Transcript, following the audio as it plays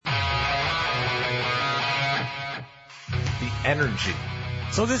energy.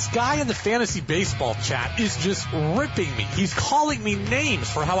 So this guy in the fantasy baseball chat is just ripping me. He's calling me names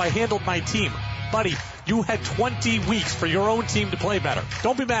for how I handled my team. Buddy, you had 20 weeks for your own team to play better.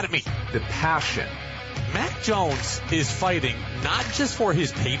 Don't be mad at me. The passion. Mac Jones is fighting not just for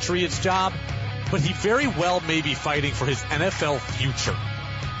his Patriots job, but he very well may be fighting for his NFL future.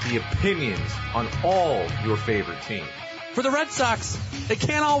 The opinions on all your favorite teams. For the Red Sox, it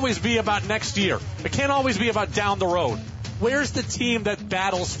can't always be about next year. It can't always be about down the road. Where's the team that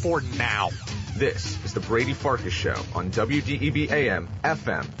battles for now? This is the Brady Farkas Show on WDEV AM,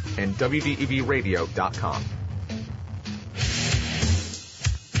 FM, and WDEVradio.com.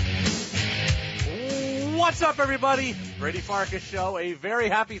 What's up, everybody? Brady Farkas Show, a very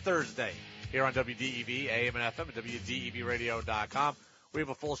happy Thursday here on WDEV AM and FM and WDEVradio.com. We have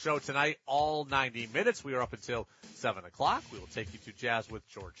a full show tonight, all 90 minutes. We are up until 7 o'clock. We will take you to Jazz with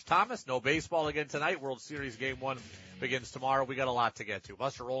George Thomas. No baseball again tonight. World Series Game 1 begins tomorrow. We got a lot to get to.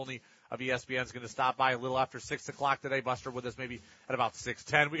 Buster Olney of ESPN is going to stop by a little after 6 o'clock today. Buster with us maybe at about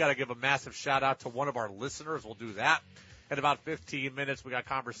 6:10. We got to give a massive shout-out to one of our listeners. We'll do that. In about 15 minutes, we got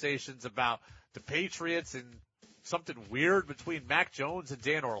conversations about the Patriots and something weird between Mac Jones and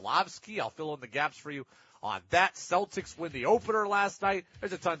Dan Orlovsky. I'll fill in the gaps for you on that. Celtics win the opener last night.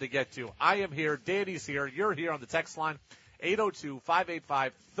 There's a ton to get to. I am here. Danny's here. You're here on the text line,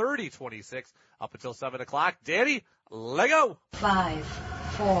 802-585-3026, up until 7 o'clock. Danny, let go. 5,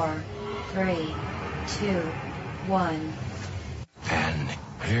 4, 3, 2, 1. And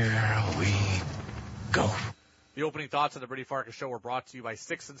here we go. The opening thoughts on the Brady Farkas Show were brought to you by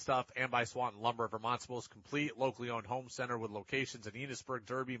Sticks and Stuff and by Swanton Lumber, Vermont's most complete locally owned home center with locations in Enosburg,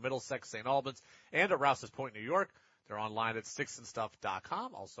 Derby, Middlesex, St. Albans, and at Rouse's Point, New York. They're online at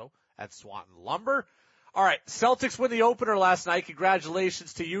sticksandstuff.com, also at Swanton Lumber. All right, Celtics win the opener last night.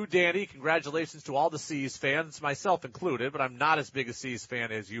 Congratulations to you, Danny. Congratulations to all the C's fans, myself included, but I'm not as big a C's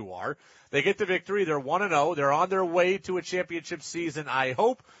fan as you are. They get the victory. They're 1-0. They're on their way to a championship season, I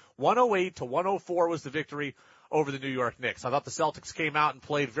hope. 108-104 was the victory over the New York Knicks. I thought the Celtics came out and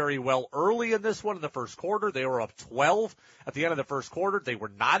played very well early in this one in the first quarter. They were up 12 at the end of the first quarter. They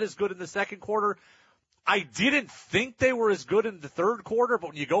were not as good in the second quarter. I didn't think they were as good in the third quarter,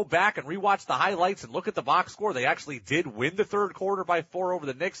 but when you go back and rewatch the highlights and look at the box score, they actually did win the third quarter by 4 over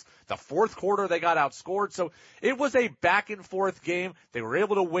the Knicks. The fourth quarter, they got outscored. So it was a back-and-forth game. They were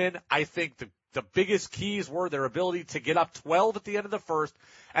able to win. I think the biggest keys were their ability to get up 12 at the end of the first,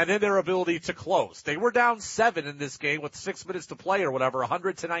 and then their ability to close. They were down 7 in this game with 6 minutes to play or whatever,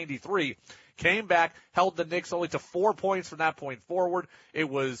 100-93. Came back, held the Knicks only to 4 points from that point forward. It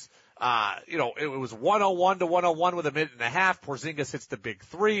was, it was 101-101 with a minute and a half. Porzingis hits the big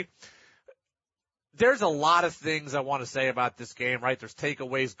three. There's a lot of things I want to say about this game, right? There's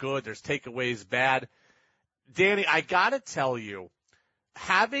takeaways good, there's takeaways bad. Danny, I gotta tell you,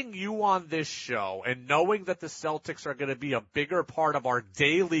 having you on this show and knowing that the Celtics are going to be a bigger part of our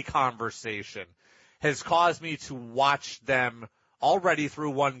daily conversation has caused me to watch them already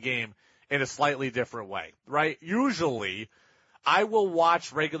through one game in a slightly different way, right? Usually, I will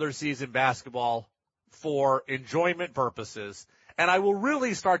watch regular season basketball for enjoyment purposes, and I will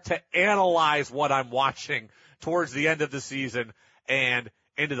really start to analyze what I'm watching towards the end of the season and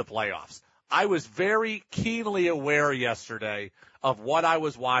into the playoffs. I was very keenly aware yesterday of what I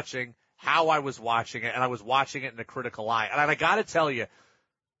was watching, how I was watching it, and I was watching it in a critical eye. And I got to tell you,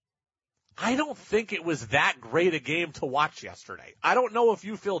 I don't think it was that great a game to watch yesterday. I don't know if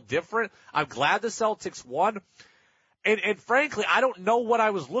you feel different. I'm glad the Celtics won. And frankly, I don't know what I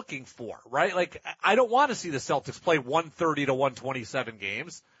was looking for, right? Like, I don't want to see the Celtics play 130-127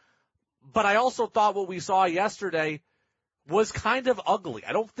 games. But I also thought what we saw yesterday was kind of ugly.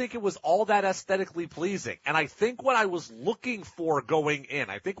 I don't think it was all that aesthetically pleasing. And I think what I was looking for going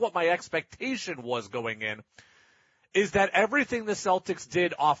in, I think what my expectation was going in, is that everything the Celtics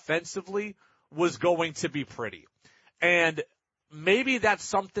did offensively was going to be pretty. And maybe that's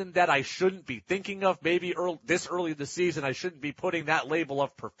something that I shouldn't be thinking of. Maybe this early in the season, I shouldn't be putting that label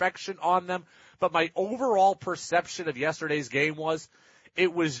of perfection on them. But my overall perception of yesterday's game was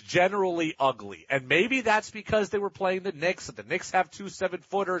it was generally ugly. And maybe that's because they were playing the Knicks, and the Knicks have 2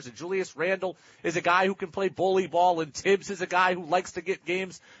 7-footers, and Julius Randle is a guy who can play bully ball, and Tibbs is a guy who likes to get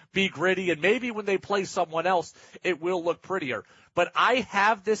games be gritty, and maybe when they play someone else, it will look prettier. But I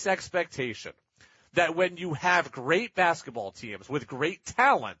have this expectation that when you have great basketball teams with great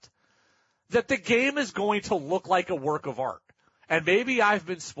talent, that the game is going to look like a work of art. And maybe I've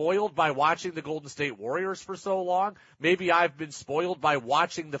been spoiled by watching the Golden State Warriors for so long. Maybe I've been spoiled by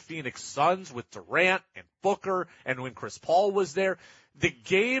watching the Phoenix Suns with Durant and Booker and when Chris Paul was there. The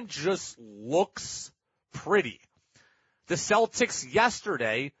game just looks pretty. the Celtics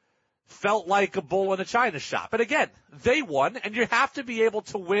yesterday felt like a bull in a china shop. And again, they won, and you have to be able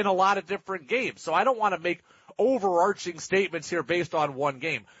to win a lot of different games. So I don't want to make overarching statements here based on one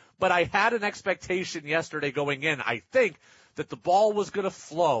game. But I had an expectation yesterday going in, I think, that the ball was going to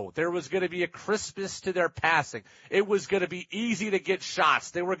flow. There was going to be a crispness to their passing. It was going to be easy to get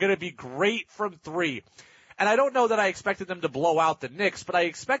shots. They were going to be great from three. And I don't know that I expected them to blow out the Knicks, but I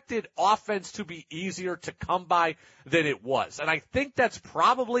expected offense to be easier to come by than it was. And I think that's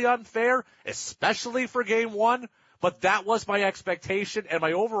probably unfair, especially for game one, but that was my expectation. And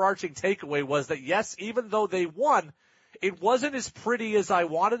my overarching takeaway was that, yes, even though they won, it wasn't as pretty as I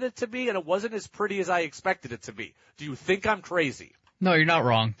wanted it to be, and it wasn't as pretty as I expected it to be. Do you think I'm crazy? No, you're not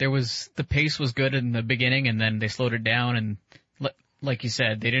wrong. The pace was good in the beginning, and then they slowed it down, and like you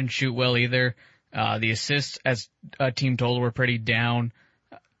said, they didn't shoot well either. The assists, as a team total, were pretty down.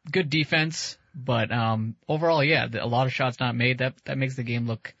 Good defense, but overall, yeah, a lot of shots not made. That makes the game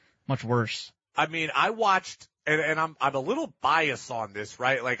look much worse. I mean, I watched, and I'm a little biased on this,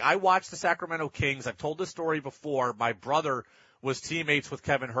 right? Like, I watched the Sacramento Kings. I've told this story before. My brother was teammates with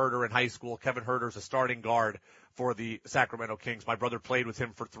Kevin Huerter in high school. Kevin Huerter's a starting guard for the Sacramento Kings. My brother played with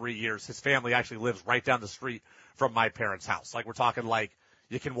him for 3 years. His family actually lives right down the street from my parents' house. Like, we're talking like,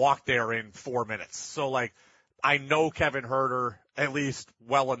 you can walk there in 4 minutes. So, like, I know Kevin Huerter at least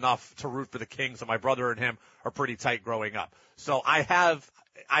well enough to root for the Kings, and my brother and him are pretty tight growing up. So I have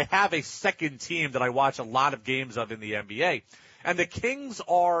a second team that I watch a lot of games of in the NBA. And the Kings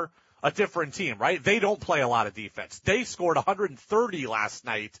are a different team, right? They don't play a lot of defense. They scored 130 last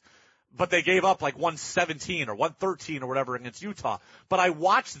night, but they gave up like 117 or 113 or whatever against Utah. But I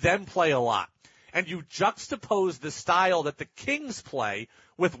watched them play a lot. And you juxtapose the style that the Kings play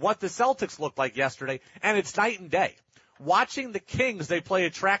with what the Celtics looked like yesterday, and it's night and day. Watching the Kings, they play a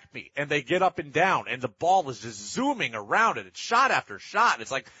track meet, and they get up and down, and the ball is just zooming around it. It's shot after shot.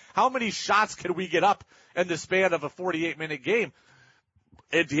 It's like, how many shots can we get up in the span of a 48-minute game?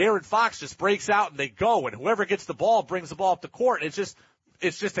 And De'Aaron Fox just breaks out, and they go, and whoever gets the ball brings the ball up the court. It's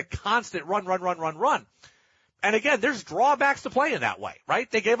just a constant run. And again, there's drawbacks to playing that way, right?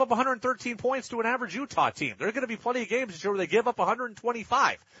 They gave up 113 points to an average Utah team. There are going to be plenty of games this year where they give up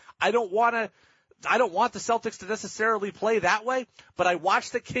 125. I don't want the Celtics to necessarily play that way, but I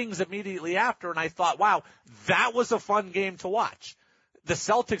watched the Kings immediately after, and I thought, wow, that was a fun game to watch. The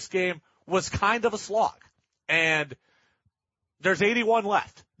Celtics game was kind of a slog, and there's 81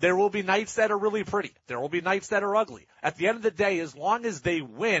 left. There will be nights that are really pretty. There will be nights that are ugly. At the end of the day, as long as they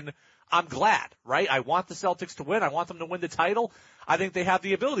win, I'm glad, right? I want the Celtics to win. I want them to win the title. I think they have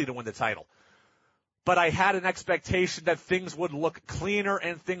the ability to win the title. But I had an expectation that things would look cleaner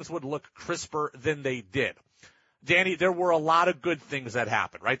and things would look crisper than they did. Danny, there were a lot of good things that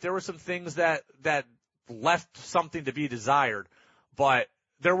happened, right? There were some things that left something to be desired, but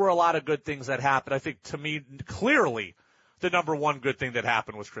there were a lot of good things that happened. I think, to me, clearly, the number one good thing that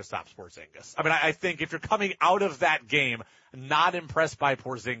happened was Kristaps Porzingis. I mean, I think if you're coming out of that game not impressed by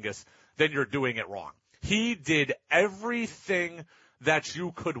Porzingis, then you're doing it wrong. He did everything that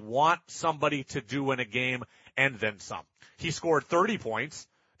you could want somebody to do in a game and then some. He scored 30 points.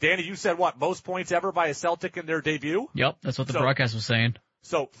 Danny, you said what? Most points ever by a Celtic in their debut? Yep, that's what the broadcast was saying.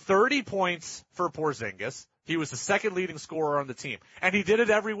 So 30 points for Porzingis. He was the second leading scorer on the team. And he did it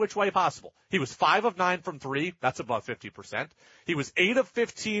every which way possible. He was 5 of 9 from 3. That's above 50%. He was 8 of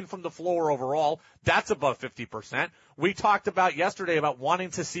 15 from the floor overall. That's above 50%. We talked about yesterday about wanting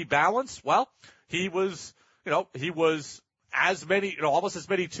to see balance. Well, he was as many, almost as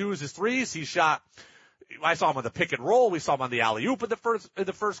many twos as threes. He shot, I saw him on the pick and roll. We saw him on the alley-oop in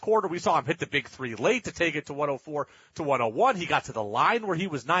the first quarter. We saw him hit the big three late to take it to 104 to 101. He got to the line where he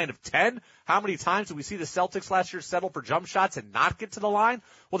was 9 of 10. How many times did we see the Celtics last year settle for jump shots and not get to the line?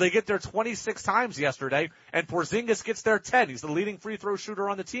 Well, they get there 26 times yesterday, and Porzingis gets there 10. He's the leading free throw shooter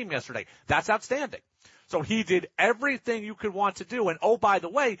on the team yesterday. That's outstanding. So he did everything you could want to do. And, oh, by the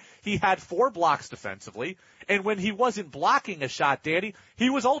way, he had 4 blocks defensively. And when he wasn't blocking a shot, Danny, he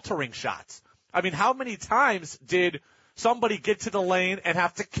was altering shots. I mean, how many times did somebody get to the lane and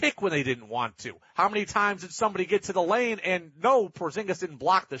have to kick when they didn't want to? How many times did somebody get to the lane and no, Porzingis didn't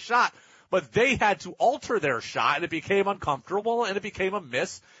block the shot, but they had to alter their shot and it became uncomfortable and it became a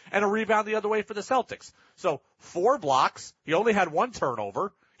miss and a rebound the other way for the Celtics. So 4 blocks. He only had 1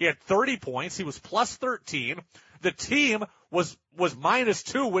 turnover. He had 30 points. He was plus 13. The team was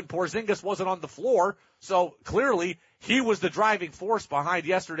 -2 when Porzingis wasn't on the floor. So clearly he was the driving force behind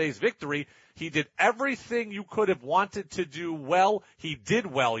yesterday's victory. He did everything you could have wanted to do well. He did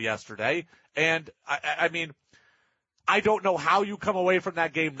well yesterday. And I mean, I don't know how you come away from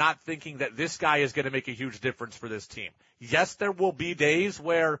that game not thinking that this guy is going to make a huge difference for this team. Yes, there will be days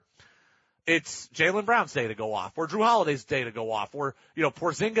where it's Jaylen Brown's day to go off, or Drew Holiday's day to go off, or,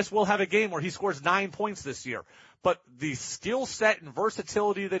 Porzingis will have a game where he scores 9 points this year. But the skill set and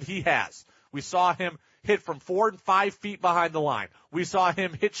versatility that he has, we saw him hit from 4 and 5 feet behind the line. We saw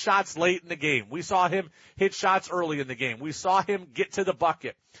him hit shots late in the game. We saw him hit shots early in the game. We saw him get to the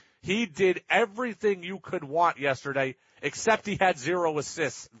bucket. He did everything you could want yesterday, except he had 0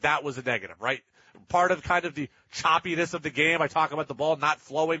 assists. That was a negative, right? Part of kind of the choppiness of the game. I talk about the ball not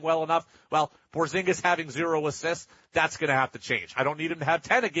flowing well enough. Well, Porzingis having 0 assists, that's going to have to change. I don't need him to have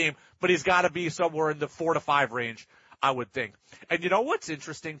 10 a game, but he's got to be somewhere in the 4 to 5 range, I would think. And you know what's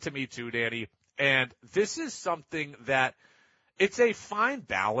interesting to me too, Danny? And this is something that it's a fine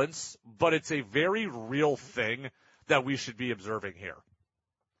balance, but it's a very real thing that we should be observing here.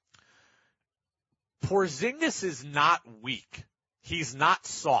 Porzingis is not weak. He's not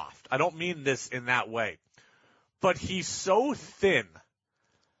soft. I don't mean this in that way. But he's so thin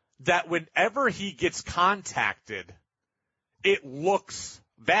that whenever he gets contacted, it looks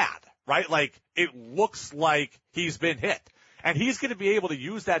bad, right? Like, it looks like he's been hit. And he's going to be able to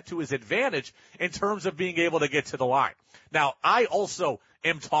use that to his advantage in terms of being able to get to the line. Now, I also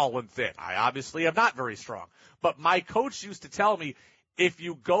am tall and thin. I obviously am not very strong. But my coach used to tell me, if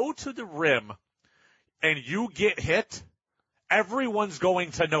you go to the rim and you get hit, everyone's going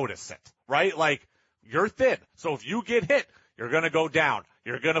to notice it, right? Like, you're thin. So if you get hit, you're going to go down.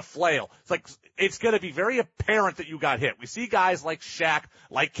 You're going to flail. It's going to be very apparent that you got hit. We see guys like Shaq,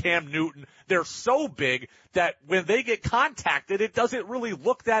 like Cam Newton. They're so big that when they get contacted, it doesn't really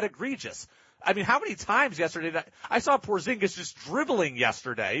look that egregious. I mean, how many times yesterday I saw Porzingis just dribbling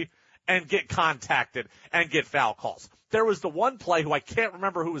yesterday and get contacted and get foul calls. There was the one play who I can't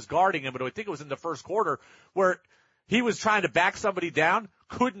remember who was guarding him, but I think it was in the first quarter where he was trying to back somebody down,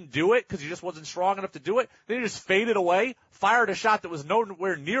 couldn't do it because he just wasn't strong enough to do it. Then he just faded away, fired a shot that was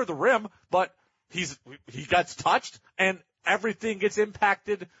nowhere near the rim, but he gets touched and everything gets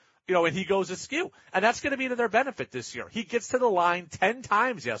impacted, and he goes askew. And that's going to be to their benefit this year. He gets to the line 10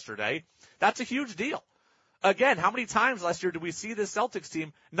 times yesterday. That's a huge deal. Again, how many times last year did we see this Celtics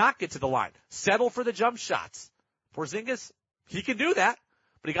team not get to the line, settle for the jump shots? Porzingis, he can do that,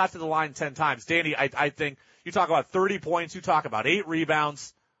 but he got to the line 10 times. Danny, I think you talk about 30 points, you talk about 8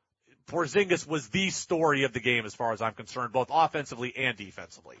 rebounds. Porzingis was the story of the game as far as I'm concerned, both offensively and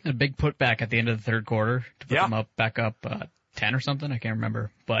defensively. A big putback at the end of the third quarter to put them back up 10 or something. I can't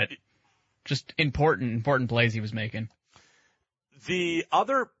remember, but just important plays he was making. The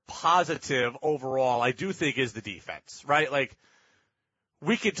other positive overall, I do think, is the defense, right? Like,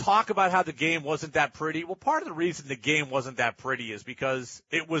 we could talk about how the game wasn't that pretty. Well, part of the reason the game wasn't that pretty is because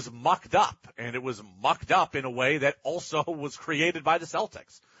it was mucked up, and it was mucked up in a way that also was created by the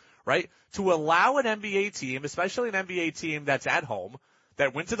Celtics, right? To allow an NBA team, especially an NBA team that's at home,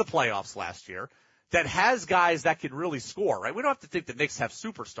 that went to the playoffs last year, that has guys that can really score, right? We don't have to think the Knicks have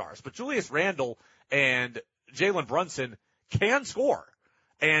superstars, but Julius Randle and Jalen Brunson can score,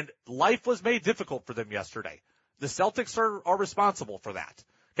 and life was made difficult for them yesterday. The Celtics are responsible for that.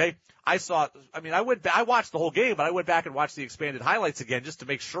 Okay. I watched the whole game, but I went back and watched the expanded highlights again just to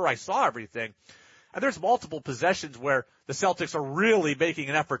make sure I saw everything. And there's multiple possessions where the Celtics are really making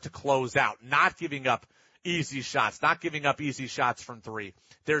an effort to close out, not giving up easy shots, not giving up easy shots from 3.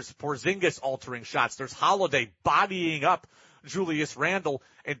 There's Porzingis altering shots. There's Holiday bodying up Julius Randle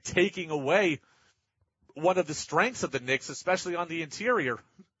and taking away one of the strengths of the Knicks, especially on the interior.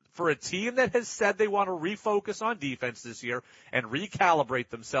 For a team that has said they want to refocus on defense this year and recalibrate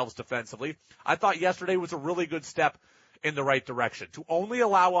themselves defensively, I thought yesterday was a really good step in the right direction. To only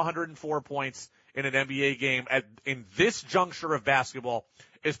allow 104 points in an NBA game in this juncture of basketball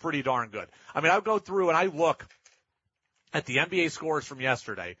is pretty darn good. I mean, I'll go through and I look at the NBA scores from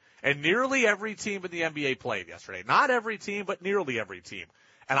yesterday, and nearly every team in the NBA played yesterday. Not every team, but nearly every team.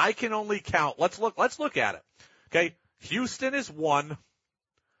 And I can only count. Let's look at it. Okay. Houston is 1.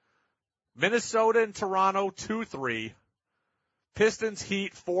 Minnesota and Toronto 2-3, Pistons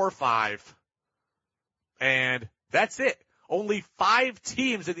Heat 4-5, and that's it. Only 5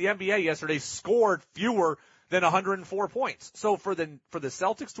 teams in the NBA yesterday scored fewer than 104 points. So for the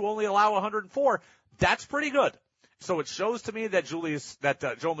Celtics to only allow 104, that's pretty good. So it shows to me that Joe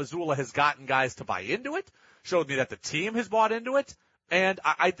Mazzulla has gotten guys to buy into it. Showed me that the team has bought into it, and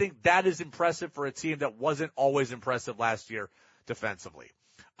I think that is impressive for a team that wasn't always impressive last year defensively.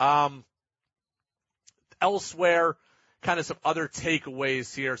 Elsewhere, kind of some other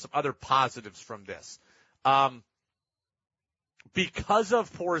takeaways here, some other positives from this. Because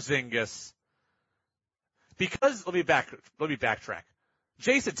of Porzingis, because let me backtrack.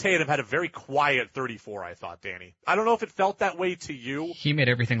 Jason Tatum had a very quiet 34, I thought, Danny. I don't know if it felt that way to you. He made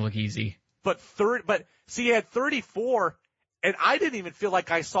everything look easy. But he had 34, and I didn't even feel like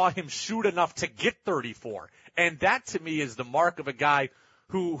I saw him shoot enough to get 34. And that to me is the mark of a guy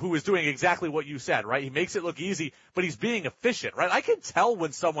who is doing exactly what you said, right? He makes it look easy, but he's being efficient, right? I can tell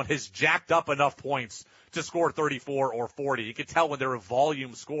when someone has jacked up enough points to score 34 or 40. You can tell when they're a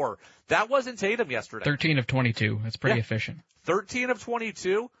volume scorer. That wasn't Tatum yesterday. 13 of 22. That's pretty efficient. 13 of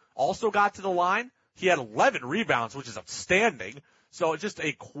 22. Also got to the line. He had 11 rebounds, which is outstanding. So just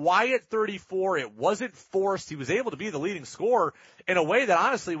a quiet 34. It wasn't forced. He was able to be the leading scorer in a way that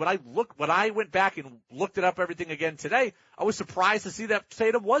honestly, when I went back and looked it up everything again today, I was surprised to see that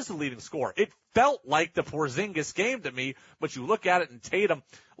Tatum was the leading scorer. It felt like the Porzingis game to me, but you look at it and Tatum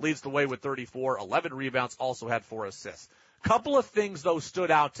leads the way with 34, 11 rebounds, also had 4 assists. Couple of things though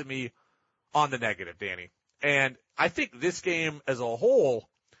stood out to me on the negative, Danny. And I think this game as a whole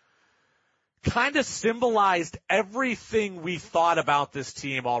kind of symbolized everything we thought about this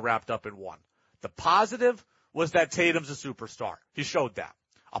team all wrapped up in one. The positive was that Tatum's a superstar. He showed that.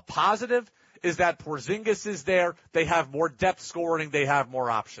 A positive is that Porzingis is there. They have more depth scoring. They have more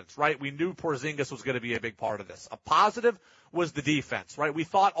options, right? We knew Porzingis was going to be a big part of this. A positive was the defense, right? We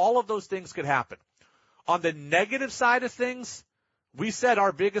thought all of those things could happen. On the negative side of things, we said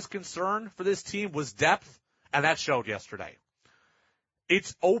our biggest concern for this team was depth, and that showed yesterday.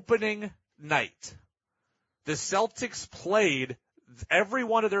 It's opening night. The Celtics played every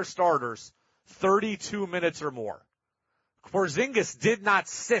one of their starters 32 minutes or more. Porzingis did not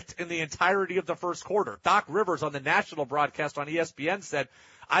sit in the entirety of the first quarter. Doc Rivers on the national broadcast on ESPN said,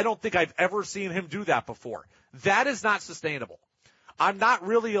 I don't think I've ever seen him do that before. That is not sustainable. I'm not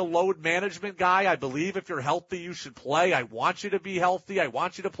really a load management guy. I believe if you're healthy, you should play. I want you to be healthy. I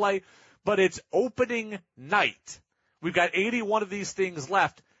want you to play. But it's opening night. We've got 81 of these things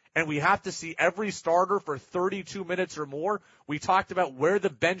left, and we have to see every starter for 32 minutes or more. We talked about where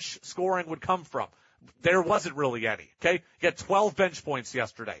the bench scoring would come from. There wasn't really any, okay? You had 12 bench points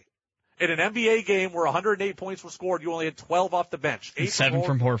yesterday. In an NBA game where 108 points were scored, you only had 12 off the bench. 7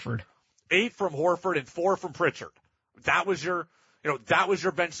 from Horford. 8 from Horford and 4 from Pritchard. That was your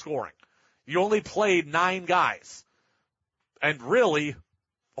bench scoring. You only played 9 guys. And really,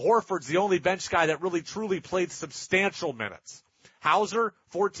 Horford's the only bench guy that really truly played substantial minutes. Hauser,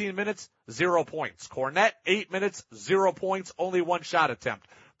 14 minutes, 0 points. Cornette, 8 minutes, 0 points, only 1 shot attempt.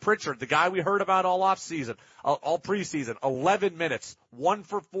 Pritchard, the guy we heard about all preseason, 11 minutes, 1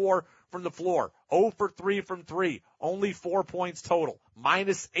 for 4 from the floor, 0 for 3 from 3, only 4 points total,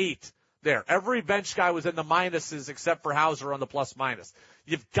 -8 there. Every bench guy was in the minuses except for Hauser on the plus minus.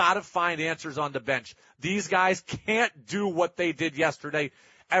 You've got to find answers on the bench. These guys can't do what they did yesterday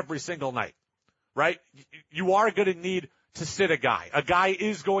every single night, right? You are going to need to sit a guy. A guy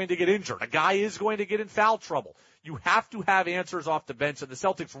is going to get injured. A guy is going to get in foul trouble. You have to have answers off the bench, and the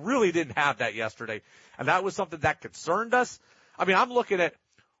Celtics really didn't have that yesterday, and that was something that concerned us. I mean, I'm looking at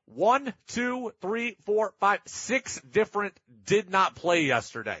 1, 2, 3, 4, 5, 6 different did not play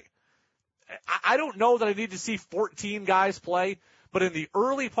yesterday. I don't know that I need to see 14 guys play, but in the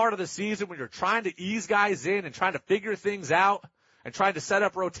early part of the season when you're trying to ease guys in and trying to figure things out and trying to set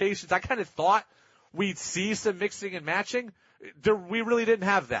up rotations, I kind of thought we'd see some mixing and matching. We really didn't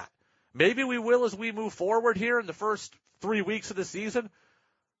have that. Maybe we will as we move forward here in the first 3 weeks of the season.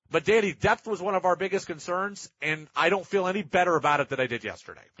 But, Danny, depth was one of our biggest concerns, and I don't feel any better about it than I did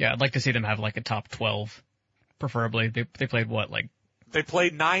yesterday. Yeah, I'd like to see them have like a top 12, preferably. They played what, like? They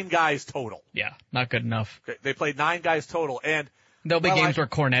played 9 guys total. Yeah, not good enough. Okay, they played 9 guys total, and there'll be games where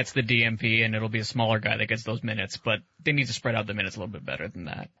Cornette's the DMP, and it'll be a smaller guy that gets those minutes, but they need to spread out the minutes a little bit better than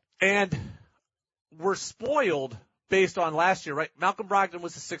that. And we're spoiled based on last year, right? Malcolm Brogdon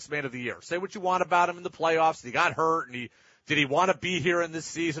was the 6th man of the year. Say what you want about him in the playoffs. He got hurt, and did he want to be here in this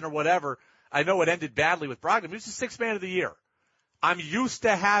season or whatever? I know it ended badly with Brogdon. He was the 6th man of the year. I'm used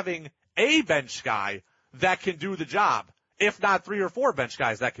to having a bench guy that can do the job, if not 3 or 4 bench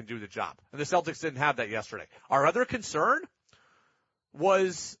guys that can do the job. And the Celtics didn't have that yesterday. Our other concern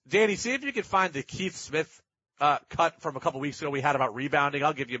was, Danny, see if you can find the Keith Smith cut from a couple weeks ago we had about rebounding.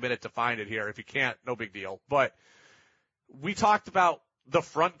 I'll give you a minute to find it here. If you can't, no big deal. But we talked about the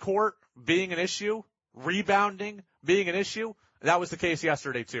front court being an issue, rebounding being an issue. That was the case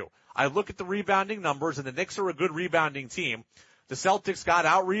yesterday, too. I look at the rebounding numbers, and the Knicks are a good rebounding team. The Celtics got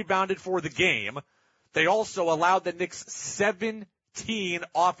out-rebounded for the game. They also allowed the Knicks 17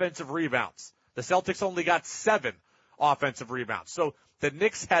 offensive rebounds. The Celtics only got 7 offensive rebounds. So the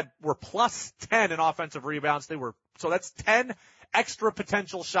Knicks were plus 10 in offensive rebounds. So that's 10 extra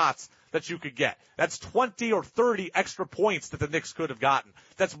potential shots that you could get. That's 20 or 30 extra points that the Knicks could have gotten.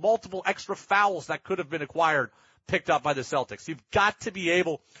 That's multiple extra fouls that could have been picked up by the Celtics. You've got to be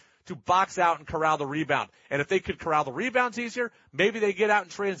able to box out and corral the rebound. And if they could corral the rebounds easier, maybe they get out in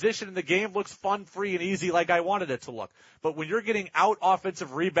transition and the game looks fun, free, and easy like I wanted it to look. But when you're getting out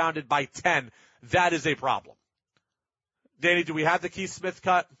offensive rebounded by 10, that is a problem. Danny, do we have the Keith Smith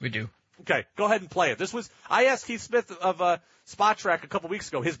cut? We do. Okay, go ahead and play it. I asked Keith Smith of Spot Track a couple weeks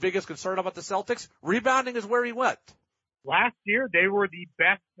ago, his biggest concern about the Celtics, rebounding is where he went. Last year, they were the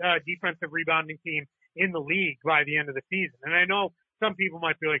best defensive rebounding team in the league by the end of the season. And I know some people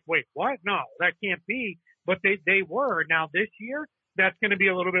might be like, wait, what? No, that can't be. But they were. Now this year, that's going to be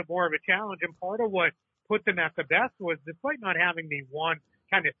a little bit more of a challenge. And part of what put them at the best was, despite not having the one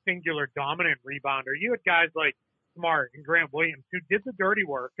kind of singular dominant rebounder, you had guys like Smart and Grant Williams who did the dirty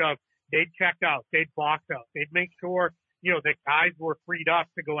work of they'd check out, they'd box out, they'd make sure, that guys were freed up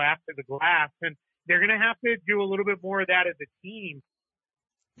to go after the glass. And they're going to have to do a little bit more of that as a team.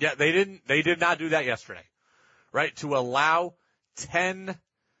 Yeah, they did not do that yesterday, right? To allow 10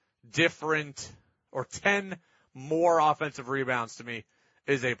 more offensive rebounds to me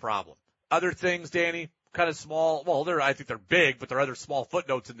is a problem. Other things, Danny, kind of small. Well, I think they're big, but there are other small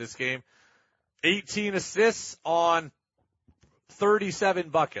footnotes in this game. 18 assists on 37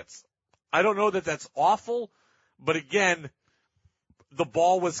 buckets. I don't know that that's awful, but again, the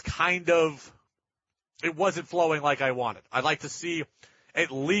ball was it wasn't flowing like I wanted. I'd like to see at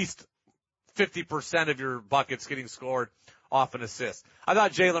least 50% of your buckets getting scored off an assist. I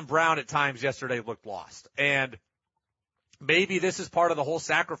thought Jaylen Brown at times yesterday looked lost. And maybe this is part of the whole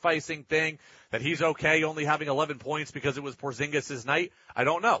sacrificing thing, that he's okay only having 11 points because it was Porzingis' night. I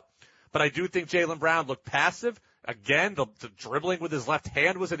don't know. But I do think Jaylen Brown looked passive. Again, the dribbling with his left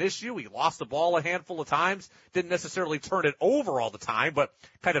hand was an issue. He lost the ball a handful of times. Didn't necessarily turn it over all the time, but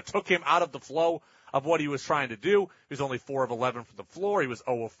kind of took him out of the flow of what he was trying to do. He was only 4 of 11 from the floor. He was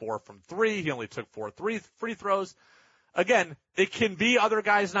 0 of 4 from 3. He only took 4 free throws. Again, it can be other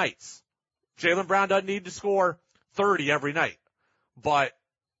guys' nights. Jaylen Brown doesn't need to score 30 every night. But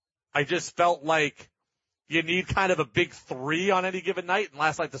I just felt like you need kind of a big 3 on any given night. And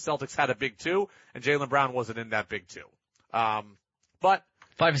last night the Celtics had a big 2, and Jaylen Brown wasn't in that big 2. But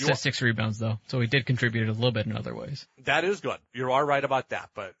 5 assists, 6 rebounds, though. So he did contribute a little bit in other ways. That is good. You are right about that.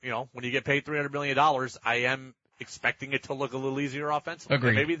 But, when you get paid $300 million, I am expecting it to look a little easier offensively.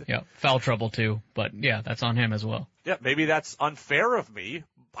 Agreed. Yeah. Foul trouble, too. But, yeah, that's on him as well. Yeah, maybe that's unfair of me.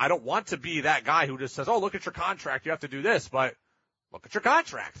 I don't want to be that guy who just says, oh, look at your contract, you have to do this. But look at your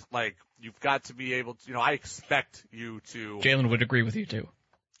contract. Like, you've got to be able to, I expect you to. Jalen would agree with you, too.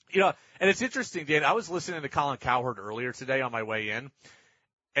 And it's interesting, Dan. I was listening to Colin Cowherd earlier today on my way in,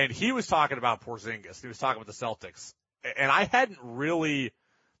 and he was talking about Porzingis. He was talking about the Celtics. And I hadn't really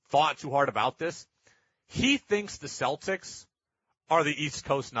thought too hard about this. He thinks the Celtics are the East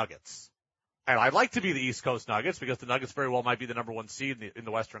Coast Nuggets. And I'd like to be the East Coast Nuggets because the Nuggets very well might be the number 1 seed in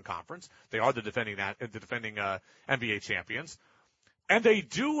the Western Conference. They are the defending NBA champions. And they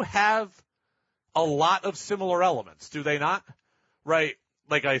do have a lot of similar elements, do they not? Right?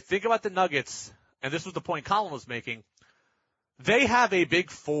 Like, I think about the Nuggets, and this was the point Colin was making. They have a big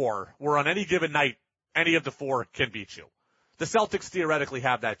 4 where on any given night, any of the 4 can beat you. The Celtics theoretically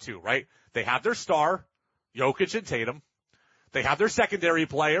have that too, right? They have their star, Jokic and Tatum. They have their secondary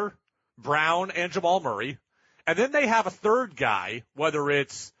player, Brown and Jamal Murray. And then they have a third guy, whether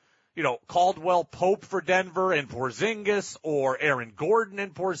it's, Caldwell Pope for Denver and Porzingis, or Aaron Gordon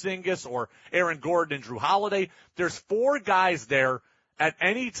and Porzingis, or Aaron Gordon and Drew Holiday. There's 4 guys there at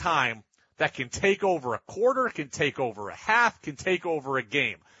any time that can take over a quarter, can take over a half, can take over a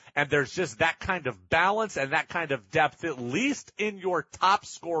game. And there's just that kind of balance and that kind of depth, at least in your top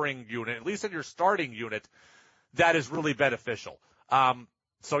scoring unit, at least in your starting unit, that is really beneficial.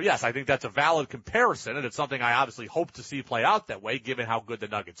 So yes, I think that's a valid comparison, and it's something I obviously hope to see play out that way, given how good the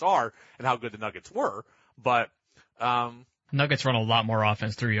Nuggets are and how good the Nuggets were. But Nuggets run a lot more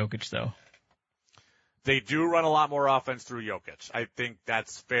offense through Jokic, though. They do run a lot more offense through Jokic. I think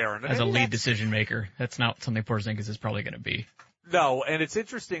that's fair. And as a lead decision maker, that's not something Porzingis is probably going to be. No, and it's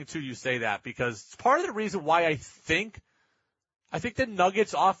interesting too you say that, because it's part of the reason why I think the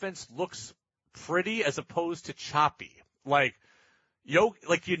Nuggets offense looks pretty as opposed to choppy. Like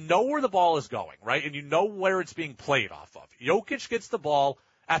you know where the ball is going, right? And you know where it's being played off of. Jokic gets the ball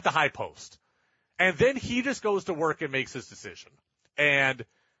at the high post, and then he just goes to work and makes his decision. And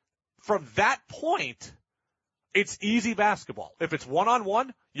from that point, it's easy basketball. If it's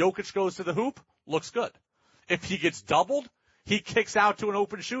one-on-one, Jokic goes to the hoop, looks good. If he gets doubled, he kicks out to an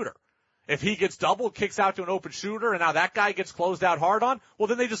open shooter. If he gets doubled, kicks out to an open shooter, and now that guy gets closed out hard on, well,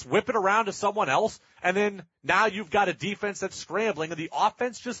 then they just whip it around to someone else, and then now you've got a defense that's scrambling, and the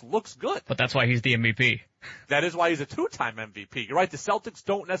offense just looks good. But that's why he's the MVP. That is why he's a 2-time MVP. You're right, the Celtics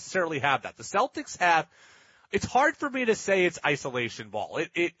don't necessarily have that. The Celtics have, it's hard for me to say it's isolation ball.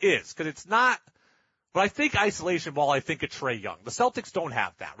 It is, because it's not, but I think isolation ball, I think of Trae Young. The Celtics don't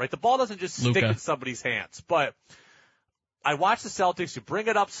have that, right? The ball doesn't just stick in somebody's hands. But I watch the Celtics, you bring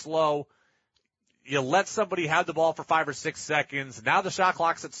it up slow, you let somebody have the ball for 5 or 6 seconds. Now the shot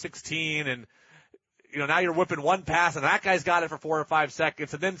clock's at 16, and now you're whipping one pass, and that guy's got it for 4 or 5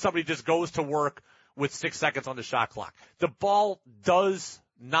 seconds, and then somebody just goes to work with 6 seconds on the shot clock. The ball does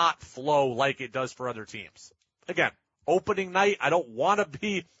not flow like it does for other teams. Again, opening night, I don't want to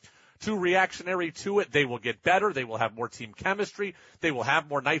be too reactionary to it. They will get better. They will have more team chemistry. They will have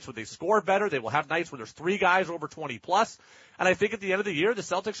more nights where they score better. They will have nights where there's 3 guys over 20 plus. And I think at the end of the year, the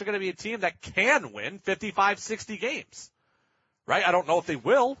Celtics are going to be a team that can win 55, 60 games. Right? I don't know if they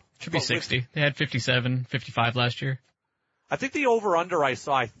will. Should be 60. They had 57, 55 last year. I think the over-under I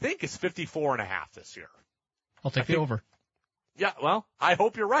saw, I think, is 54.5 this year. I'll take the over. Yeah, well, I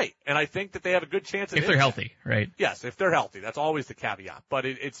hope you're right. And I think that they have a good chance. If they're healthy, right? Yes, if they're healthy. That's always the caveat. But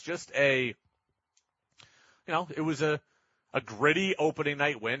it's just it was a gritty opening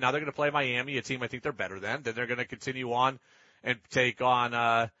night win. Now they're going to play Miami, a team I think they're better than. Then they're going to continue on and take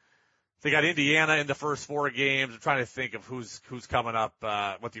on, they got Indiana in the first 4 games. I'm trying to think of who's coming up,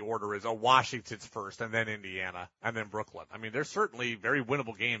 what the order is. Washington's first, and then Indiana, and then Brooklyn. I mean, there's certainly very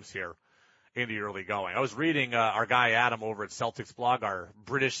winnable games here in the early going. I was reading our guy Adam over at Celtics blog, our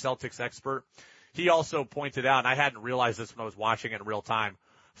British Celtics expert. He also pointed out, and I hadn't realized this when I was watching it in real time,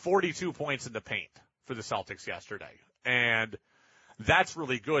 42 points in the paint for the Celtics yesterday. And that's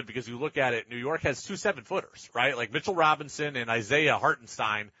really good because you look at it, New York has 2 7-footers, right? Like Mitchell Robinson and Isaiah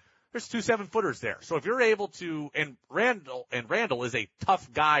Hartenstein. There's 2 7-footers there. So if you're able to, and Randall is a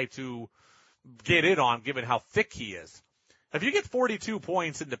tough guy to get in on given how thick he is. If you get 42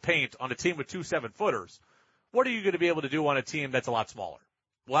 points in the paint on a team with 2 7-footers, what are you going to be able to do on a team that's a lot smaller?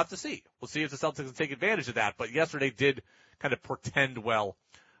 We'll have to see. We'll see if the Celtics can take advantage of that. But yesterday did kind of portend well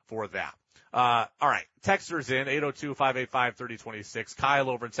for that. All right. Texters in 802-585-3026. Kyle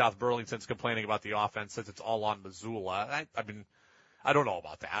over in South Burlington's complaining about the offense since it's all on Missoula. I don't know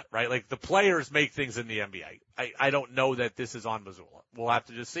about that, right? Like the players make things in the NBA. I don't know that this is on Missoula. We'll have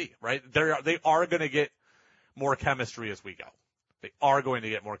to just see, right? They are going to get more chemistry as we go. They are going to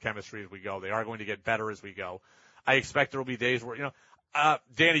get more chemistry as we go. They are going to get better as we go. I expect there will be days where,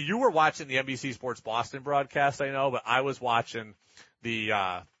 Danny, you were watching the NBC Sports Boston broadcast, I know, but I was watching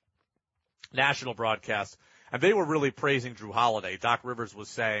the national broadcast, and they were really praising Drew Holiday. Doc Rivers was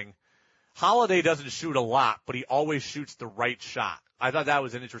saying, Holiday doesn't shoot a lot, but he always shoots the right shot. I thought that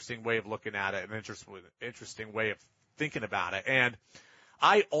was an interesting way of looking at it, an interesting way of thinking about it. And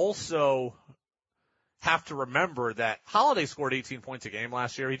I also have to remember that Holiday scored 18 points a game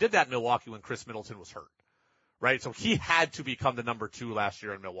last year. He did that in Milwaukee when Chris Middleton was hurt, right? So he had to become the number 2 last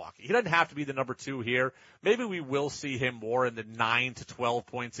year in Milwaukee. He doesn't have to be the number 2 here. Maybe we will see him more in the 9 to 12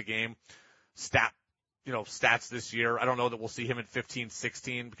 points a game stats this year. I don't know that we'll see him at 15,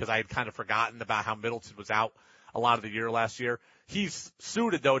 16 because I had kind of forgotten about how Middleton was out a lot of the year last year. He's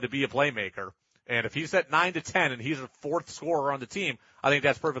suited, though, to be a playmaker. And if he's at 9 to 10 and he's a 4th scorer on the team, I think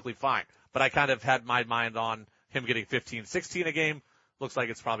that's perfectly fine. But I kind of had my mind on him getting 15, 16 a game. Looks like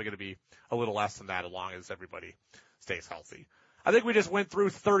it's probably going to be a little less than that as long as everybody stays healthy. I think we just went through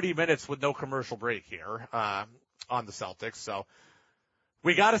 30 minutes with no commercial break here on the Celtics. So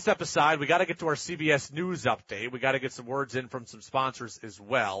we got to step aside. We got to get to our CBS News update. We got to get some words in from some sponsors as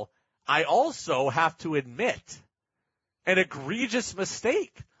well. I also have to admit an egregious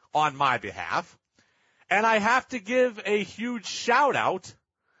mistake on my behalf, and I have to give a huge shout-out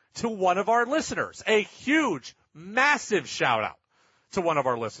to one of our listeners. A huge, massive shout-out to one of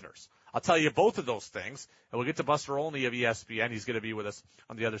our listeners. I'll tell you both of those things, and we'll get to Buster Olney of ESPN. He's going to be with us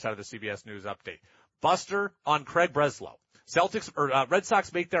on the other side of the CBS News update. Buster on Craig Breslow. Red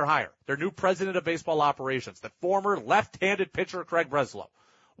Sox make their hire. Their new president of baseball operations, the former left-handed pitcher Craig Breslow.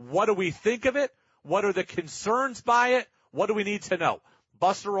 What do we think of it? What are the concerns by it? What do we need to know?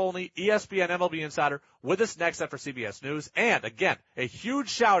 Buster Olney, ESPN MLB Insider, with us next after CBS News. And, again, a huge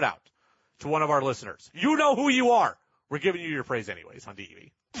shout-out to one of our listeners. You know who you are. We're giving you your praise anyways on DEV.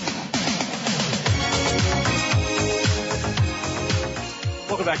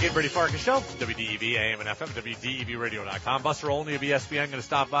 Welcome back in, Brady Farkas Show, WDEV, AM and FM, WDEVradio.com. Buster Olney of ESPN going to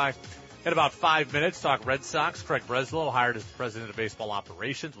stop by in about 5 minutes, talk Red Sox. Craig Breslow hired as the president of baseball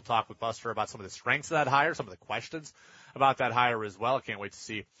operations. We'll talk with Buster about some of the strengths of that hire, some of the questions about that hire as well. I can't wait to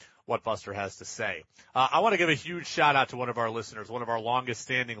see what Buster has to say. I want to give a huge shout out to one of our listeners, one of our longest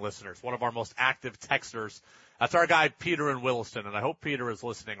standing listeners, one of our most active texters. That's our guy, Peter in Williston, and I hope Peter is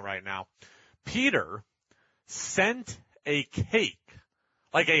listening right now. Peter sent a cake,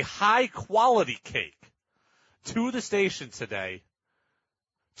 like a high quality cake, to the station today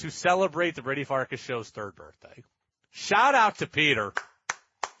to celebrate the Brady Farkas Show's 3rd birthday. Shout out to Peter,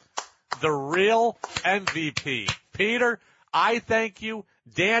 the real MVP. Peter, I thank you.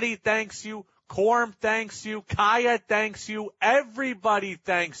 Danny thanks you. Corm thanks you. Kaya thanks you. Everybody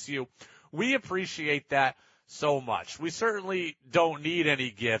thanks you. We appreciate that so much. We certainly don't need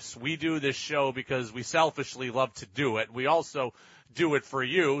any gifts. We do this show because we selfishly love to do it. We also do it for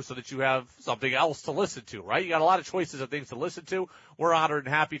you so that you have something else to listen to, right? You got a lot of choices of things to listen to. We're honored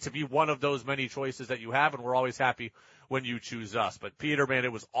and happy to be one of those many choices that you have, and we're always happy when you choose us. But Peter, man,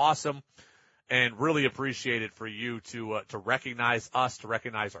 it was awesome and really appreciate it for you to recognize us, to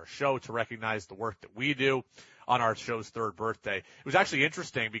recognize our show, to recognize the work that we do on our show's 3rd birthday. It was actually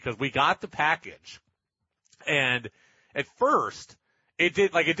interesting because we got the package, and at first it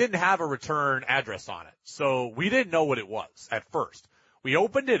didn't have a return address on it. So we didn't know what it was at first. We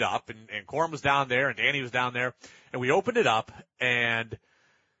opened it up, and Corm was down there and Danny was down there, and we opened it up and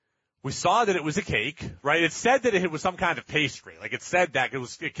we saw that it was a cake, right? It said that it was some kind of pastry. Like it said that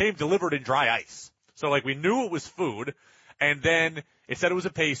it came delivered in dry ice. So like we knew it was food, and then it said it was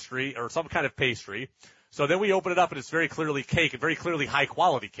a pastry or some kind of pastry. So then we open it up and it's very clearly cake, and very clearly high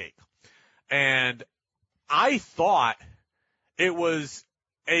quality cake. And I thought it was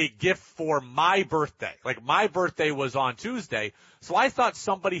a gift for my birthday. Like my birthday was on Tuesday, so I thought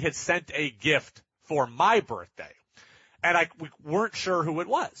somebody had sent a gift for my birthday. And we weren't sure who it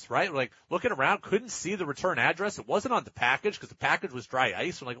was, right? We're like looking around, couldn't see the return address. It wasn't on the package because the package was dry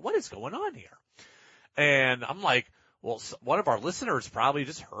ice. We're like, what is going on here? And I'm like, well, one of our listeners probably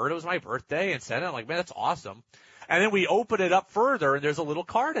just heard it was my birthday and sent it. I'm like, man, that's awesome. And then we open it up further, and there's a little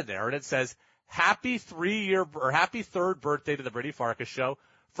card in there, and it says, happy 3rd birthday to the Brady Farkas Show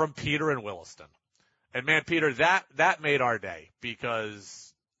from Peter in Williston. And man, Peter, that made our day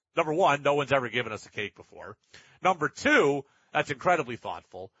because, number one, no one's ever given us a cake before. Number two, that's incredibly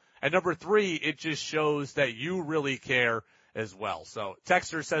thoughtful. And number three, it just shows that you really care as well. So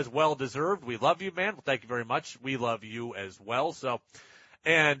Texter says, well deserved. We love you, man. Well, thank you very much. We love you as well. So,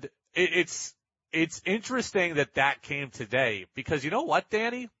 and it's interesting that came today because you know what,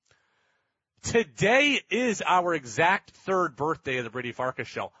 Danny? Today is our exact 3rd birthday of the Brady Farkas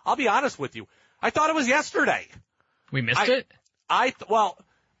Show. I'll be honest with you. I thought it was yesterday. We missed it? I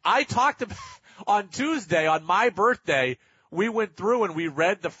talked about, on Tuesday, on my birthday, we went through and we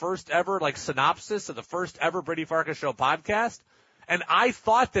read the first ever, synopsis of the first ever Brady Farkas Show podcast. And I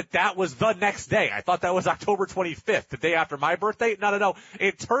thought that was the next day. I thought that was October 25th, the day after my birthday. No.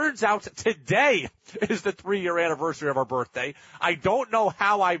 It turns out today is the 3-year anniversary of our birthday. I don't know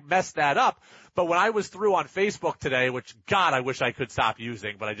how I messed that up, but when I was through on Facebook today, which, God, I wish I could stop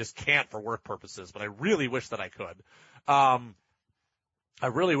using, but I just can't for work purposes, but I really wish that I could.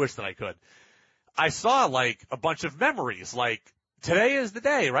 I saw, a bunch of memories, today is the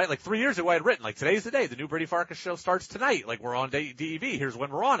day, right? 3 years ago I had written, today's the day. The new Brady Farkas Show starts tonight. We're on DEV. Here's when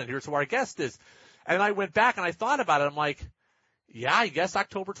we're on, and here's who our guest is. And I went back and I thought about it. I'm like, yeah, I guess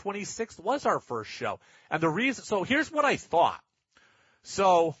October 26th was our first show. And the reason, so here's what I thought.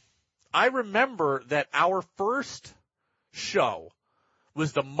 So I remember that our first show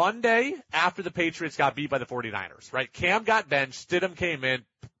was the Monday after the Patriots got beat by the 49ers, right? Cam got benched, Stidham came in,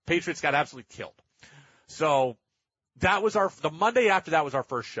 Patriots got absolutely killed. So that was the Monday after that was our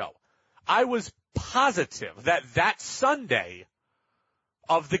first show. I was positive that Sunday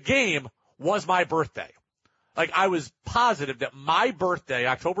of the game was my birthday. I was positive that my birthday,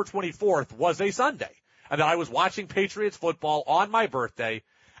 October 24th, was a Sunday. And that I was watching Patriots football on my birthday,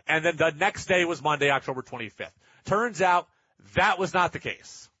 and then the next day was Monday, October 25th. Turns out that was not the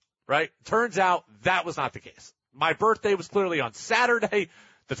case, right? Turns out that was not the case. My birthday was clearly on Saturday.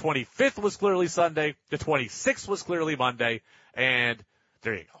 The 25th was clearly Sunday. The 26th was clearly Monday. And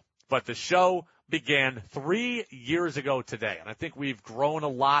there you go. But the show began 3 years ago today. And I think we've grown a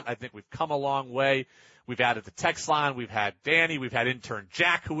lot. I think we've come a long way. We've added the text line. We've had Danny. We've had intern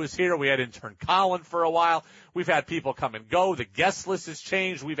Jack, who was here. We had intern Colin for a while. We've had people come and go. The guest list has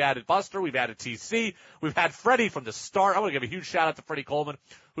changed. We've added Buster. We've added TC. We've had Freddie from the start. I want to give a huge shout out to Freddie Coleman,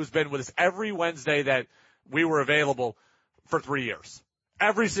 who's been with us every Wednesday that we were available for 3 years.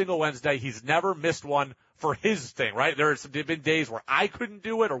 Every single Wednesday. He's never missed one for his thing, right? There's been days where I couldn't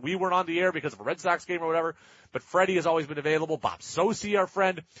do it or we weren't on the air because of a Red Sox game or whatever, but Freddie has always been available. Bob Sosi, our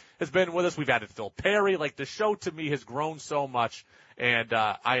friend, has been with us. We've added Phil Perry. Like, the show to me has grown so much, and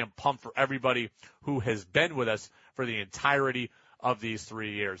I am pumped for everybody who has been with us for the entirety of these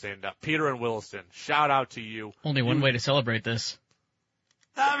 3 years. And Peter and Williston, shout out to you. Only one way to celebrate this.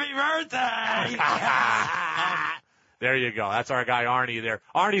 Happy birthday! There you go. That's our guy Arnie there.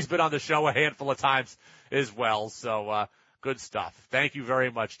 Arnie's been on the show a handful of times as well, so good stuff. Thank you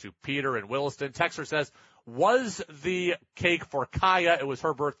very much to Peter and Williston. Texter says, was the cake for Kaya? It was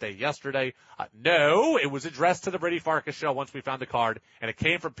her birthday yesterday. No, it was addressed to the Brady Farkas show once we found the card, and it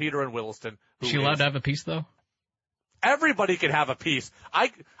came from Peter and Williston. Is she allowed to have a piece, though? Everybody can have a piece. I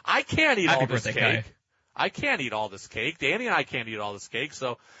can't eat all this cake. Kaya. I can't eat all this cake. Danny and I can't eat all this cake.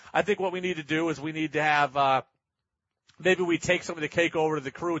 So I think what we need to do is we need to have maybe we take some of the cake over to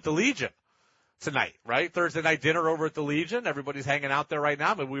the crew at the Legion tonight, right? Thursday night dinner over at the Legion. Everybody's hanging out there right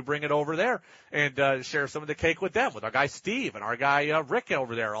now. Maybe we bring it over there and share some of the cake with them, with our guy Steve and our guy Rick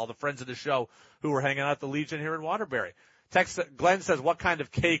over there, all the friends of the show who were hanging out at the Legion here in Waterbury. Glenn says, what kind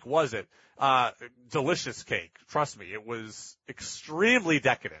of cake was it? Delicious cake. Trust me, it was extremely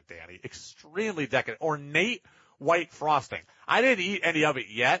decadent, Danny. Extremely decadent. Ornate white frosting. I didn't eat any of it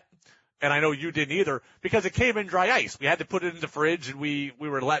yet, and I know you didn't either, because it came in dry ice. We had to put it in the fridge, and we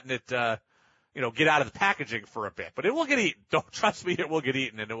were letting it, get out of the packaging for a bit. But it will get eaten. Don't trust me, it will get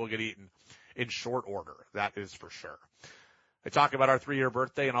eaten, and it will get eaten in short order. That is for sure. I talk about our 3-year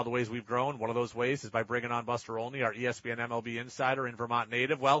birthday and all the ways we've grown. One of those ways is by bringing on Buster Olney, our ESPN MLB insider and Vermont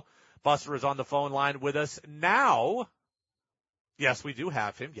native. Well, Buster is on the phone line with us now. Yes, we do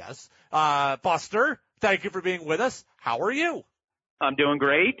have him. Yes. Buster, thank you for being with us. How are you? I'm doing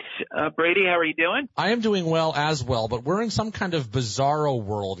great. Brady, how are you doing? I am doing well as well, but we're in some kind of bizarro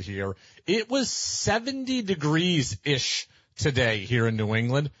world here. It was 70 degrees-ish today here in New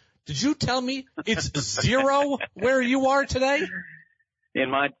England. Did you tell me it's 0 where you are today? In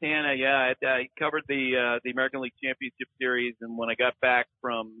Montana, yeah. I covered the American League Championship Series, and when I got back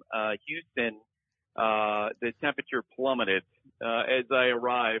from Houston, the temperature plummeted as I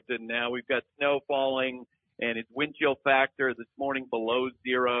arrived, and now we've got snow falling, and it's wind chill factor this morning below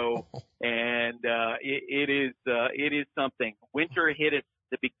 0, and it is something. Winter hit us.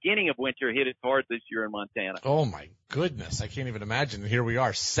 The beginning of winter hit us hard this year in Montana. Oh my goodness. I can't even imagine. Here we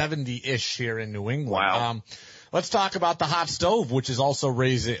are, 70-ish here in New England. Wow. Let's talk about the hot stove, which is also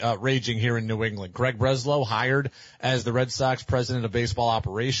raging here in New England. Craig Breslow hired as the Red Sox president of baseball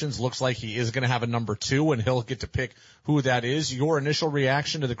operations. Looks like he is going to have a number 2, and he'll get to pick who that is. Your initial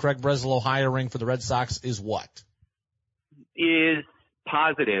reaction to the Craig Breslow hiring for the Red Sox is what? Is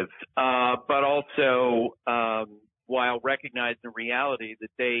positive, but also, while recognizing the reality that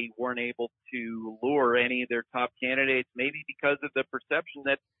they weren't able to lure any of their top candidates, maybe because of the perception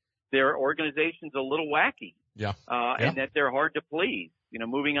that their organization's a little wacky. Yeah. And that they're hard to please.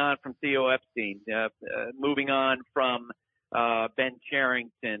 Moving on from Theo Epstein, moving on from Ben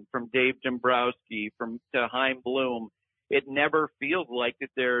Cherington, from Dave Dombrowski, to Chaim Bloom. It never feels like that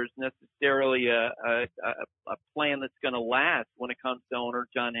there's necessarily a plan that's going to last when it comes to owner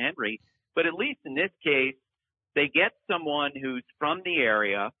John Henry. But at least in this case, they get someone who's from the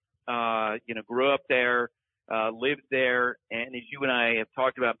area, grew up there, lived there, and as you and I have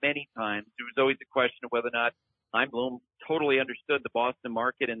talked about many times, there was always a question of whether or not Chaim Bloom totally understood the Boston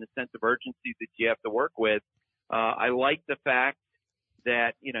market and the sense of urgency that you have to work with. I like the fact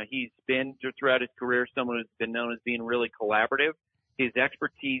that, he's been throughout his career someone who's been known as being really collaborative. His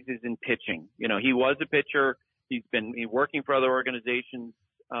expertise is in pitching. He was a pitcher. He's been working for other organizations,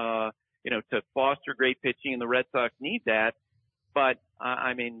 to foster great pitching, and the Red Sox need that. But,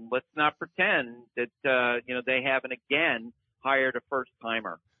 let's not pretend that, they haven't again hired a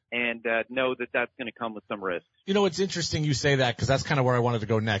first-timer and know that that's going to come with some risk. It's interesting you say that because that's kind of where I wanted to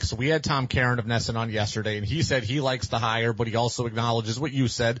go next. So we had Tom Caron of Nesson on yesterday, and he said he likes the hire, but he also acknowledges what you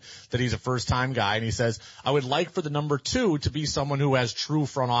said, that he's a first-time guy. And he says, I would like for the number 2 to be someone who has true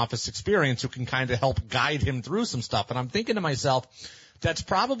front office experience who can kind of help guide him through some stuff. And I'm thinking to myself, that's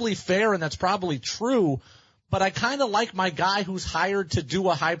probably fair and that's probably true, but I kind of like my guy who's hired to do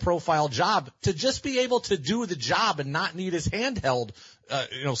a high-profile job to just be able to do the job and not need his hand held,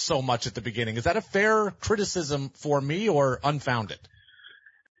 so much at the beginning. Is that a fair criticism for me or unfounded?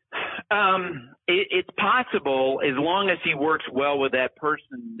 It's possible, as long as he works well with that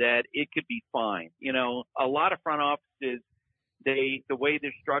person, that it could be fine. A lot of front offices, the way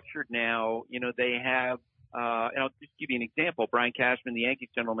they're structured now, they have, and I'll just give you an example. Brian Cashman, the Yankees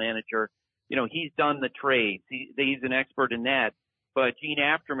general manager, he's done the trades. He's an expert in that. but Gene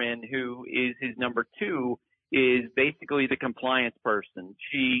Afterman, who is his number 2, is basically the compliance person.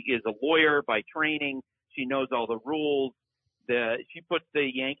 She is a lawyer by training. She knows all the rules. She puts the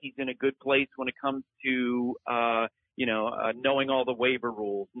Yankees in a good place when it comes to, knowing all the waiver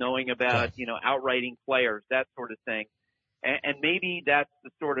rules, knowing about, outrighting players, that sort of thing. And maybe that's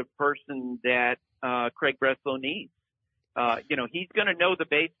the sort of person that, Craig Breslow needs. He's going to know the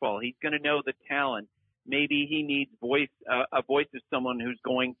baseball. He's going to know the talent. Maybe he needs a voice of someone who's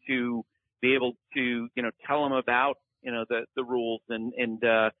going to be able to, tell him about, the rules and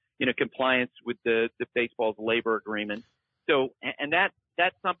compliance with the baseball's labor agreement. So, and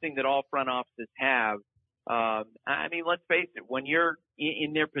that's something that all front offices have. Let's face it, when you're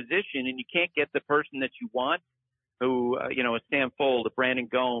in their position and you can't get the person that you want, who, a Sam Fold, a Brandon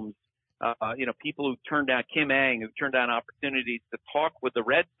Gomes, people who turned down Kim Ang, who turned down opportunities to talk with the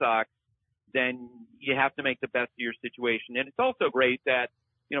Red Sox, then you have to make the best of your situation. And it's also great that,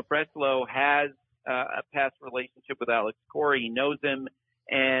 Breslow has a past relationship with Alex Cora. He knows him.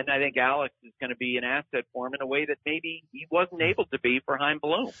 And I think Alex is going to be an asset for him in a way that maybe he wasn't able to be for Chaim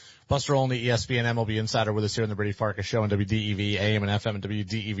Bloom. Buster Olney, ESPN MLB Insider, with us here on the Brady Farkas Show on WDEV AM and FM and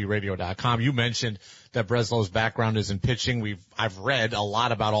WDEVradio.com. You mentioned that Breslow's background is in pitching. I've read a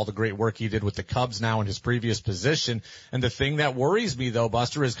lot about all the great work he did with the Cubs now in his previous position. And the thing that worries me, though,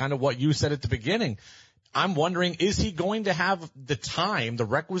 Buster, is kind of what you said at the beginning. I'm wondering, is he going to have the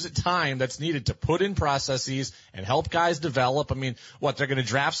requisite time that's needed to put in processes and help guys develop? They're going to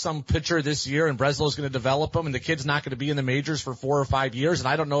draft some pitcher this year and Breslow's going to develop him and the kid's not going to be in the majors for 4 or 5 years. And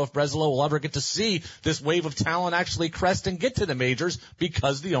I don't know if Breslow will ever get to see this wave of talent actually crest and get to the majors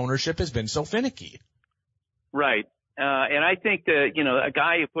because the ownership has been so finicky. Right. And I think that, a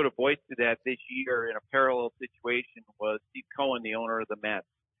guy who put a voice to that this year in a parallel situation was Steve Cohen, the owner of the Mets,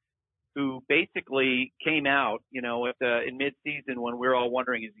 who basically came out, in mid-season when we were all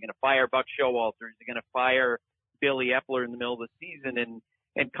wondering, is he going to fire Buck Showalter? Is he going to fire Billy Epler in the middle of the season?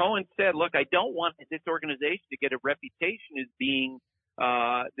 And Cohen said, look, I don't want this organization to get a reputation as being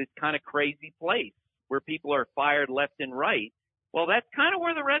this kind of crazy place where people are fired left and right. Well, that's kind of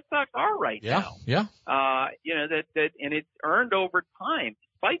where the Red Sox are right now. Yeah. And it's earned over time,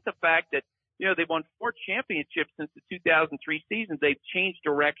 despite the fact that, they've won 4 championships since the 2003 season. They've changed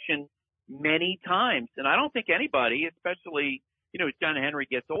direction many times. And I don't think anybody, especially, as John Henry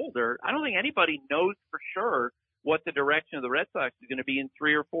gets older, I don't think anybody knows for sure what the direction of the Red Sox is going to be in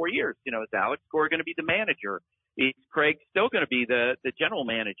 3 or 4 years. Is Alex Cora going to be the manager? Is Craig still going to be the general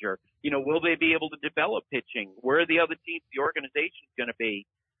manager? Will they be able to develop pitching? Where are the other teams the organization is going to be?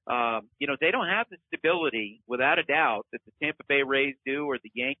 They don't have the stability, without a doubt, that the Tampa Bay Rays do, or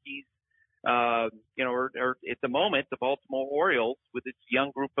the Yankees, or at the moment, the Baltimore Orioles with its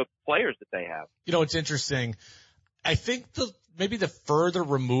young group of players that they have. It's interesting. I think maybe the further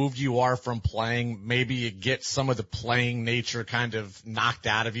removed you are from playing, maybe you get some of the playing nature kind of knocked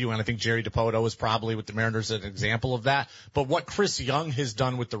out of you. And I think Jerry Dipoto is probably with the Mariners an example of that. But what Chris Young has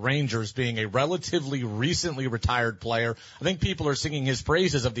done with the Rangers, being a relatively recently retired player, I think people are singing his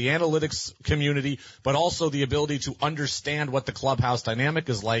praises of the analytics community, but also the ability to understand what the clubhouse dynamic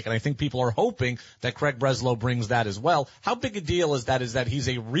is like. And I think people are hoping that Craig Breslow brings that as well. How big a deal is that he's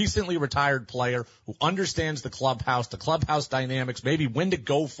a recently retired player who understands the clubhouse dynamics, maybe when to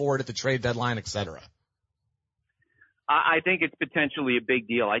go for it at the trade deadline, et cetera? I think it's potentially a big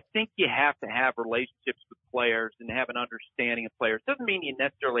deal. I think you have to have relationships with players and have an understanding of players. Doesn't mean you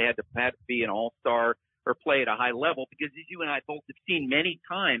necessarily had to be an all-star or play at a high level, because as you and I both have seen many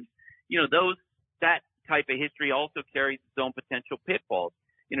times, that type of history also carries its own potential pitfalls.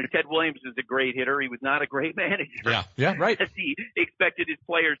 Ted Williams was a great hitter. He was not a great manager. Yeah, right. As he expected his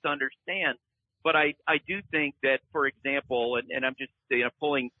players to understand. But I do think that, for example, and I'm just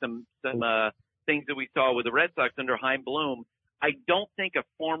pulling some things that we saw with the Red Sox under Chaim Bloom, I don't think a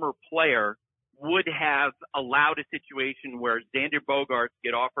former player would have allowed a situation where Xander Bogaerts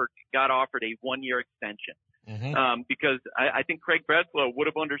got offered a 1-year extension. Mm-hmm. Because I think Craig Breslow would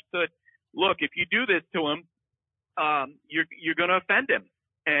have understood, look, if you do this to him, you're going to offend him.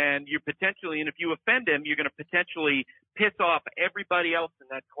 And if you offend him, you're going to potentially piss off everybody else in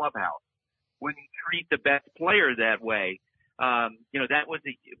that clubhouse. When you treat the best player that way, that was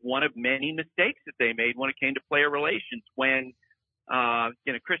one of many mistakes that they made when it came to player relations. When,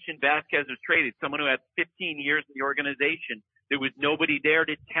 Christian Vasquez was traded, someone who had 15 years in the organization, there was nobody there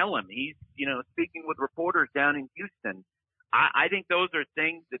to tell him. He's, speaking with reporters down in Houston. I think those are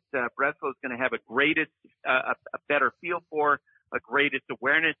things that Breslow is going to have a better feel for, a greatest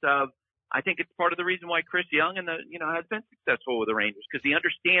awareness of. I think it's part of the reason why Chris Young has been successful with the Rangers, because he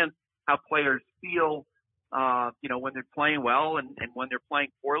understands how players feel when they're playing well and when they're playing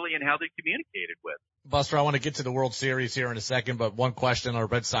poorly and how they're communicated with. Buster, I want to get to the World Series here in a second, but one question on our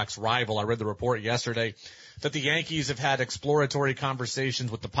Red Sox rival. I read the report yesterday that the Yankees have had exploratory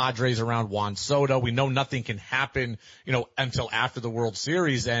conversations with the Padres around Juan Soto. We know nothing can happen, until after the World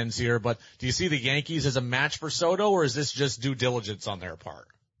Series ends here, but do you see the Yankees as a match for Soto, or is this just due diligence on their part?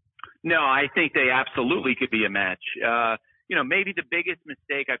 No, I think they absolutely could be a match. Maybe the biggest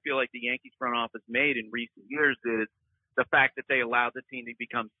mistake I feel like the Yankees front office made in recent years is the fact that they allowed the team to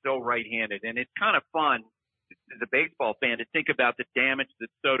become so right-handed. And it's kind of fun as a baseball fan to think about the damage that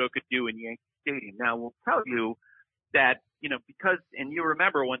Soto could do in Yankee Stadium. Now, we'll tell you that, because, and you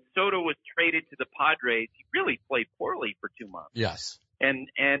remember when Soto was traded to the Padres, he really played poorly for 2 months. Yes. And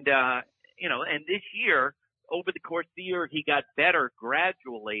this year, over the course of the year, he got better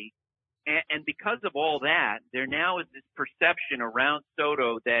gradually. And because of all that, there now is this perception around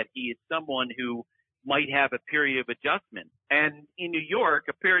Soto that he is someone who might have a period of adjustment. And in New York,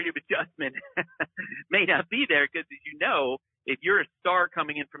 a period of adjustment may not be there because, as you know, if you're a star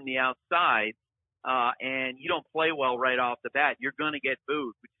coming in from the outside and you don't play well right off the bat, you're going to get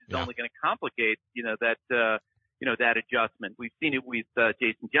booed, which is only going to complicate, that adjustment. We've seen it with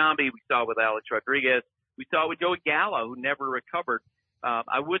Jason Giambi. We saw it with Alex Rodriguez. We saw it with Joey Gallo, who never recovered.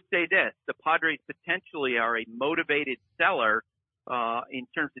 I would say this, the Padres potentially are a motivated seller in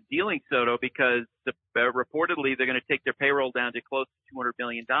terms of dealing Soto because reportedly they're going to take their payroll down to close to $200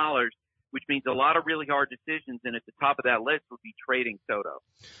 million, which means a lot of really hard decisions, and at the top of that list would be trading Soto.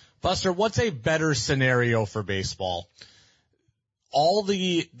 Buster, what's a better scenario for baseball? All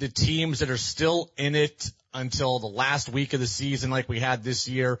the teams that are still in it until the last week of the season like we had this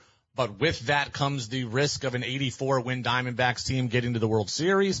year, but with that comes the risk of an 84-win Diamondbacks team getting to the World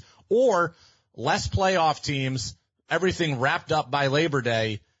Series, or less playoff teams, everything wrapped up by Labor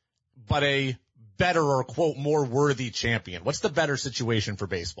Day, but a better or, quote, more worthy champion. What's the better situation for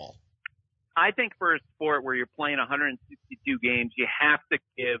baseball? I think for a sport where you're playing 162 games, you have to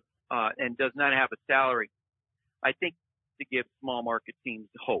give, and does not have a salary, I think to give small market teams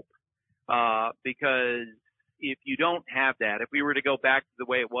hope. Because if you don't have that, if we were to go back to the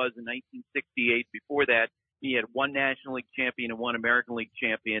way it was in 1968, before that, you had one National League champion and one American League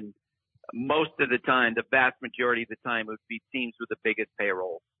champion. Most of the time, the vast majority of the time, it would be teams with the biggest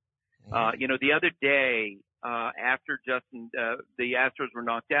payroll. The other day, after the Astros were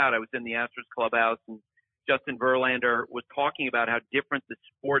knocked out, I was in the Astros clubhouse and Justin Verlander was talking about how different the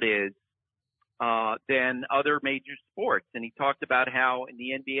sport is, than other major sports. And he talked about how in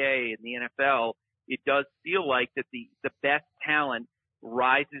the NBA and the NFL, it does feel like that the best talent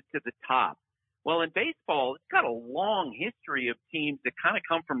rises to the top. Well, in baseball, it's got a long history of teams that kind of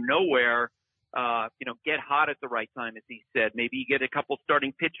come from nowhere, get hot at the right time, as he said. Maybe you get a couple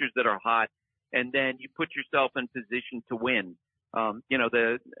starting pitchers that are hot, and then you put yourself in position to win.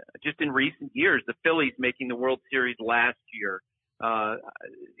 Just in recent years, the Phillies making the World Series last year,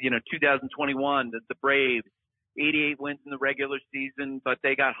 2021, the Braves, 88 wins in the regular season, but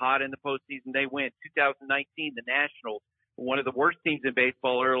they got hot in the postseason. They win. 2019, the Nationals, one of the worst teams in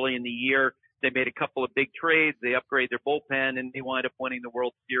baseball early in the year. They made a couple of big trades. They upgraded their bullpen, and they wind up winning the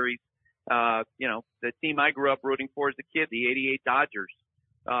World Series. The team I grew up rooting for as a kid, the 88 Dodgers.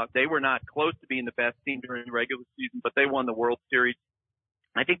 They were not close to being the best team during the regular season, but they won the World Series.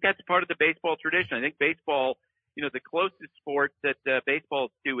 I think that's part of the baseball tradition. I think baseball, the closest sport that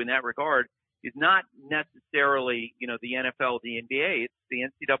baseball to in that regard is not necessarily, the NFL, the NBA. It's the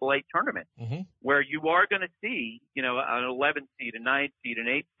NCAA tournament, where you are going to see, an 11 seed, a 9 seed, an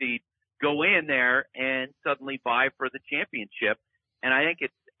 8 seed go in there and suddenly vie for the championship. And I think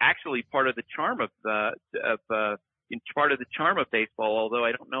it's actually part of the charm of baseball. Although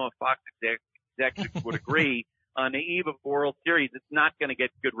I don't know if Fox executives would agree. On the eve of World Series, it's not going to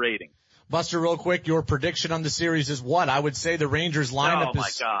get good ratings. Buster, real quick, your prediction on the series is what? I would say the Rangers lineup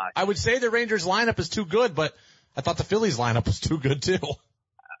I would say the Rangers lineup is too good, but I thought the Phillies lineup was too good too.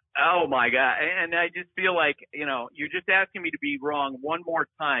 Oh my God. And I just feel like, you're just asking me to be wrong one more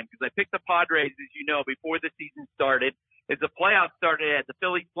time because I picked the Padres, as you know, before the season started. As the playoffs started, I had the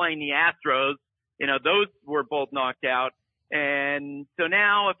Phillies playing the Astros. Those were both knocked out. And so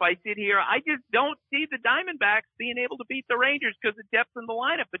now if I sit here, I just don't see the Diamondbacks being able to beat the Rangers because of depth in the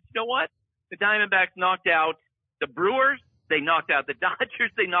lineup. But you know what? The Diamondbacks knocked out the Brewers. They knocked out the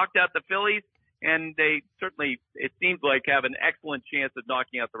Dodgers. They knocked out the Phillies. And they certainly, it seems like, have an excellent chance of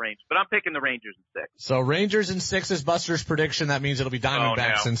knocking out the Rangers. But I'm picking the Rangers in 6. So Rangers in 6 is Buster's prediction. That means it'll be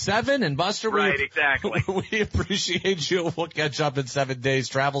Diamondbacks in 7. And Buster, exactly. We appreciate you. We'll catch up in 7 days.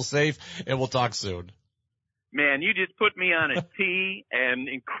 Travel safe, and we'll talk soon. Man, you just put me on a tee and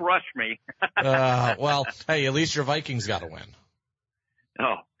crushed me. Well, hey, at least your Vikings got to win.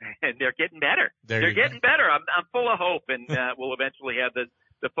 Oh, and they're getting better. They're getting better. I'm full of hope, and we'll eventually have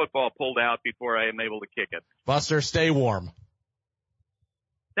the football pulled out before I am able to kick it. Buster, stay warm.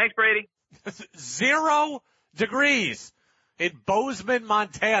 Thanks, Brady. 0 degrees in Bozeman,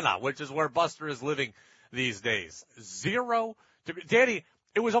 Montana, which is where Buster is living these days. 0 degrees. Danny,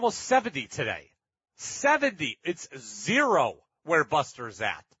 it was almost 70 today. 70. It's 0 where Buster's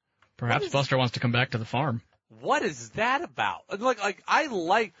at. Perhaps Buster wants to come back to the farm. What is that about?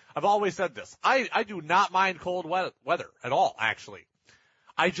 I've always said this. I do not mind cold weather at all, actually.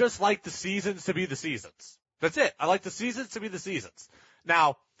 I just like the seasons to be the seasons. That's it. I like the seasons to be the seasons.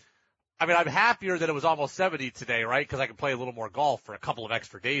 Now, I mean, I'm happier that it was almost 70 today, right? Because I can play a little more golf for a couple of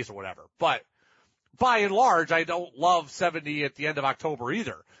extra days or whatever. But by and large, I don't love 70 at the end of October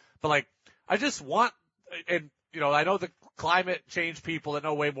either. But I just want, and I know the climate change people that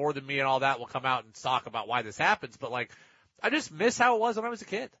know way more than me and all that will come out and talk about why this happens. But I just miss how it was when I was a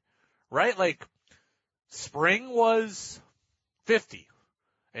kid, right? Spring was 50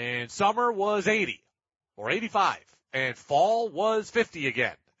 and summer was 80 or 85 and fall was 50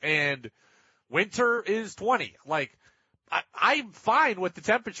 again and winter is 20. I'm fine with the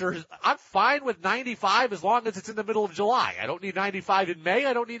temperatures. I'm fine with 95 as long as it's in the middle of July. I don't need 95 in May.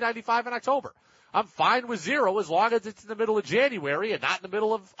 I don't need 95 in October. I'm fine with 0 as long as it's in the middle of January and not in the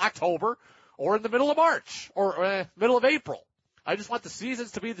middle of October or in the middle of March or middle of April. I just want the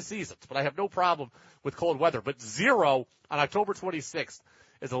seasons to be the seasons, but I have no problem with cold weather. But 0 on October 26th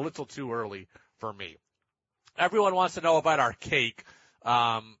is a little too early for me. Everyone wants to know about our cake.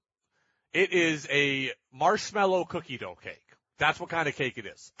 It is a marshmallow cookie dough cake. That's what kind of cake it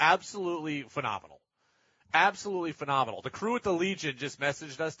is. Absolutely phenomenal. Absolutely phenomenal. The crew at the Legion just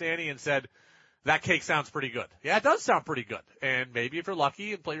messaged us, Danny, and said, that cake sounds pretty good. Yeah, it does sound pretty good. And maybe if you're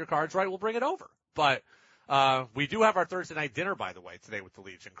lucky and play your cards right, we'll bring it over. But we do have our Thursday night dinner, by the way, today with the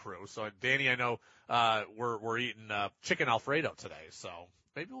Legion crew. So, Danny, I know we're eating chicken Alfredo today. So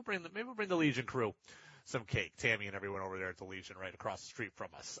maybe we'll bring the Legion crew some cake. Tammy and everyone over there at the Legion right across the street from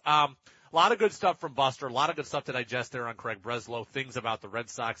us. A lot of good stuff from Buster. A lot of good stuff to digest there on Craig Breslow. Things about the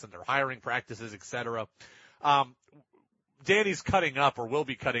Red Sox and their hiring practices, etc. Danny's cutting up or will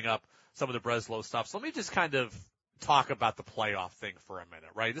be cutting up some of the Breslow stuff. So let me just kind of talk about the playoff thing for a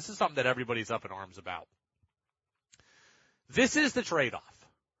minute, right? This is something that everybody's up in arms about. This is the trade-off.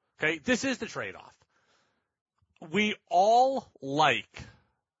 Okay? This is the trade-off. We all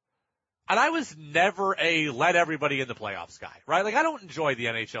and I was never a let everybody in the playoffs guy, right? I don't enjoy the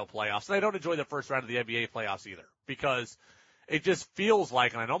NHL playoffs, and I don't enjoy the first round of the NBA playoffs either, because it just feels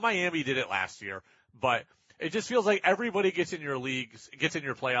like, and I know Miami did it last year, but it just feels like everybody gets in your leagues, gets in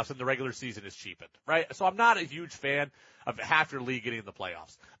your playoffs, and the regular season is cheapened, right? So I'm not a huge fan of half your league getting in the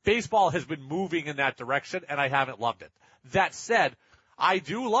playoffs. Baseball has been moving in that direction, and I haven't loved it. That said, I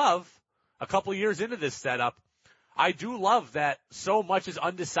do love, a couple of years into this setup, I do love that so much is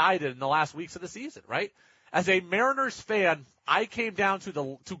undecided in the last weeks of the season, right? As a Mariners fan, I came down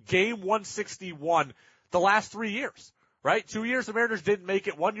to game 161 the last 3 years, right? 2 years the Mariners didn't make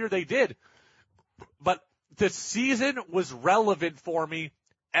it. 1 year they did. But the season was relevant for me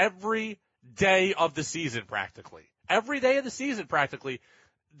every day of the season practically. Every day of the season practically,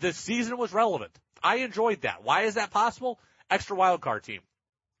 the season was relevant. I enjoyed that. Why is that possible? Extra wild card team,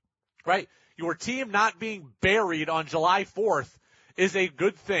 right? Your team not being buried on July 4th is a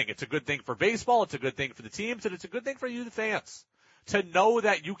good thing. It's a good thing for baseball. It's a good thing for the teams, and it's a good thing for you, the fans, to know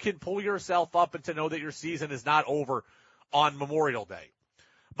that you can pull yourself up and to know that your season is not over on Memorial Day.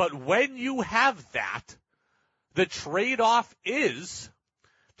 But when you have that, the trade-off is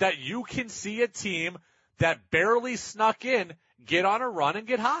that you can see a team that barely snuck in get on a run and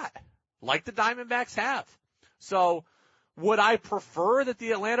get hot, like the Diamondbacks have. So would I prefer that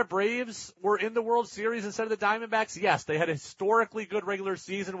the Atlanta Braves were in the World Series instead of the Diamondbacks? Yes, they had a historically good regular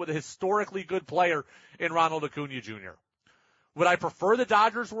season with a historically good player in Ronald Acuna Jr. Would I prefer the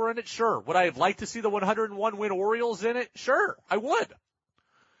Dodgers were in it? Sure. Would I have liked to see the 101-win Orioles in it? Sure, I would.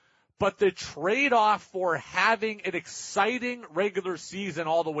 But the trade-off for having an exciting regular season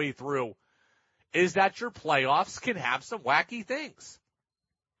all the way through is that your playoffs can have some wacky things.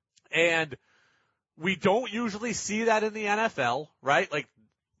 And we don't usually see that in the NFL, right?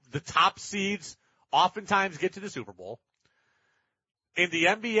 The top seeds oftentimes get to the Super Bowl. In the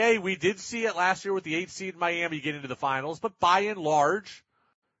NBA, we did see it last year with the 8th seed Miami getting to the finals, but by and large,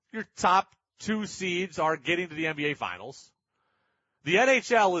 your top 2 seeds are getting to the NBA finals. The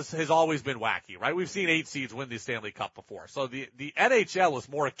NHL has always been wacky, right? We've seen 8 seeds win the Stanley Cup before. So the NHL is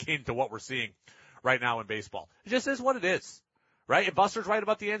more akin to what we're seeing right now in baseball. It just is what it is, right? And Buster's right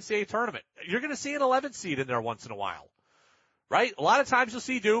about the NCAA tournament. You're going to see an 11th seed in there once in a while, right? A lot of times you'll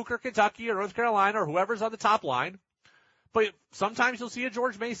see Duke or Kentucky or North Carolina or whoever's on the top line, but sometimes you'll see a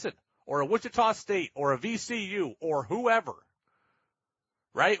George Mason or a Wichita State or a VCU or whoever,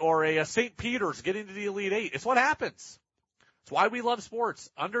 right? Or a St. Peter's getting to the Elite Eight. It's what happens. It's why we love sports.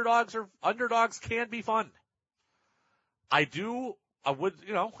 Underdogs can be fun. I don't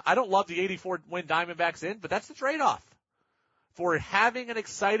love the 84 win Diamondbacks in, but that's the trade-off. For having an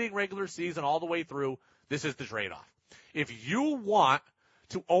exciting regular season all the way through, this is the trade-off. If you want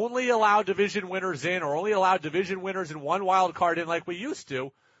to only allow division winners in or only allow division winners in one wild card in like we used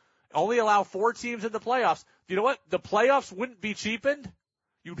to, only allow 4 teams in the playoffs, you know what? The playoffs wouldn't be cheapened.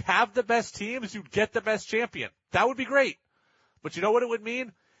 You'd have the best teams. You'd get the best champion. That would be great. But you know what it would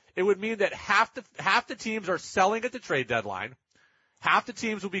mean? It would mean that half the teams are selling at the trade deadline. Half the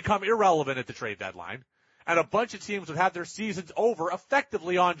teams will become irrelevant at the trade deadline. And a bunch of teams would have their seasons over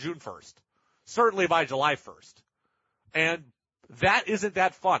effectively on June 1st. Certainly by July 1st. And that isn't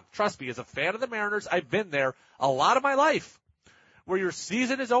that fun. Trust me, as a fan of the Mariners, I've been there a lot of my life where your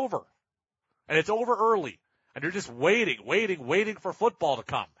season is over. And it's over early. And you're just waiting for football to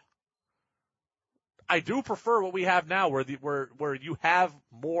come. I do prefer what we have now where you have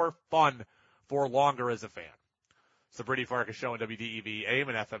more fun for longer as a fan. It's the Brady Farkas Show on WDEV, AM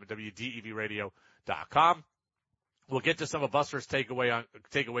and FM at WDEVradio.com. We'll get to some of Buster's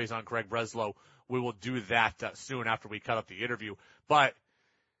takeaways on Craig Breslow. We will do that soon after we cut up the interview. But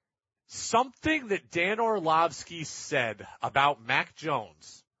something that Dan Orlovsky said about Mac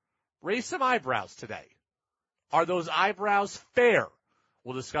Jones raised some eyebrows today. Are those eyebrows fair?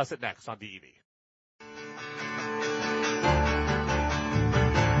 We'll discuss it next on DEV.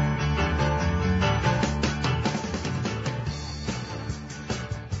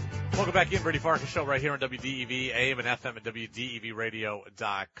 Welcome back in, Brady Farkas Show right here on WDEV, AM and FM at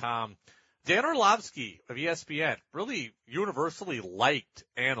WDEVradio.com. Dan Orlovsky of ESPN, really universally liked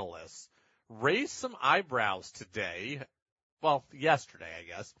analyst, raised some eyebrows today. Well, yesterday, I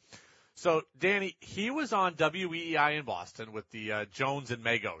guess. So, Danny, he was on WEEI in Boston with the Jones and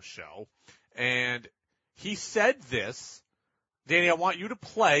Mago show, and he said this. Danny, I want you to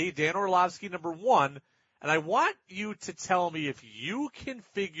play Dan Orlovsky number 1, and I want you to tell me if you can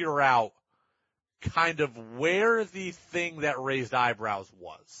figure out kind of where the thing that raised eyebrows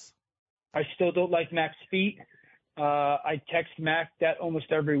was. I still don't like Mac's feet. I text Mac that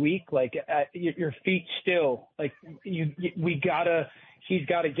almost every week. Like, your feet still, like, he's got to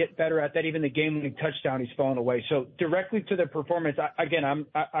get better at that. Even the game-winning touchdown, he's fallen away. So directly to the performance,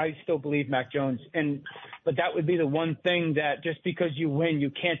 I still believe Mac Jones. But that would be the one thing that just because you win, you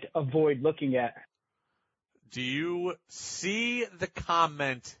can't avoid looking at. Do you see the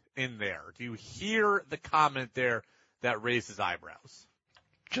comment in there? Do you hear the comment there that raises eyebrows?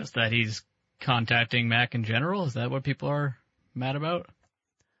 Just that he's contacting Mac in general? Is that what people are mad about?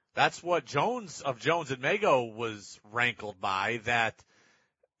 That's what Jones and Mago was rankled by, that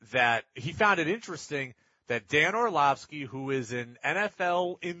he found it interesting that Dan Orlovsky, who is an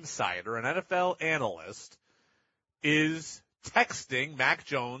NFL insider, an NFL analyst, is texting Mac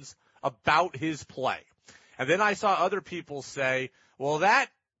Jones about his play. And then I saw other people say, well, that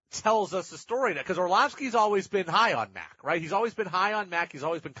tells us the story, because Orlovsky's always been high on Mac, right? He's always been high on Mac. He's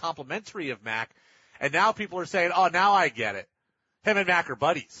always been complimentary of Mac. And now people are saying, oh, now I get it. Him and Mac are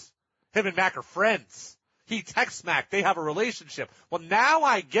buddies. Him and Mac are friends. He texts Mac. They have a relationship. Well, now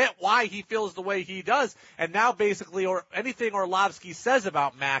I get why he feels the way he does. And now basically, or anything Orlovsky says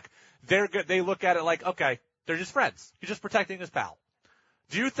about Mac, they look at it like, okay, they're just friends. He's just protecting his pal.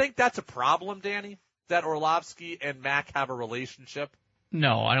 Do you think that's a problem, Danny, that Orlovsky and Mac have a relationship?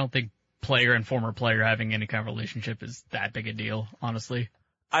 No, I don't think player and former player having any kind of relationship is that big a deal, honestly.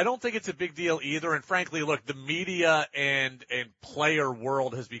 I don't think it's a big deal either. And frankly, look, the media and player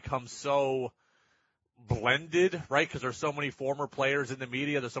world has become so blended, right? Because there's so many former players in the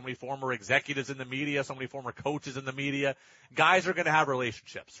media. There's so many former executives in the media, so many former coaches in the media. Guys are going to have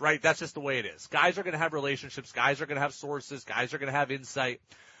relationships, right? That's just the way it is. Guys are going to have relationships. Guys are going to have sources. Guys are going to have insight.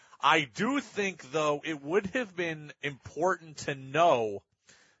 I do think, though, it would have been important to know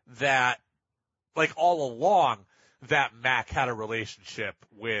that, like all along, that Mac had a relationship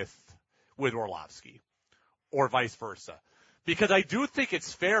with Orlovsky, or vice versa. Because I do think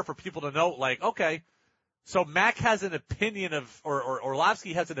it's fair for people to know, like, okay, so Mac has an opinion or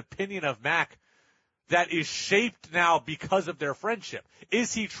Orlovsky has an opinion of Mac that is shaped now because of their friendship.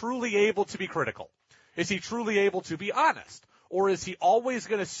 Is he truly able to be critical? Is he truly able to be honest? or is he always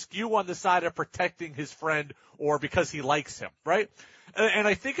going to skew on the side of protecting his friend or because he likes him, right? And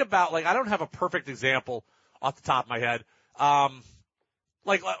I think about, like, I don't have a perfect example off the top of my head.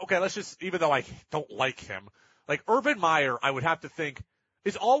 Okay, let's just, even though I don't like him, like Urban Meyer, I would have to think,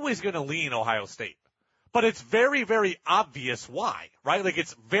 is always going to lean Ohio State. But it's very, very obvious why, right? Like,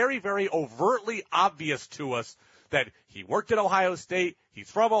 it's very, very overtly obvious to us that he worked at Ohio State, he's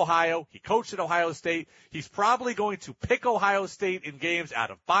from Ohio, he coached at Ohio State, he's probably going to pick Ohio State in games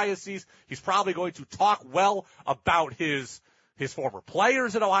out of biases, he's probably going to talk well about his former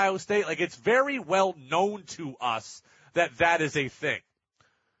players at Ohio State. Like, it's very well known to us that that is a thing.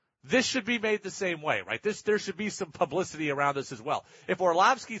 This should be made the same way, right? There should be some publicity around this as well. If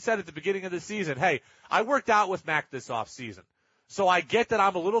Orlovsky said at the beginning of the season, hey, I worked out with Mac this off season, so I get that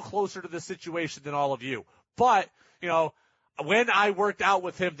I'm a little closer to the situation than all of you. But, you know, when I worked out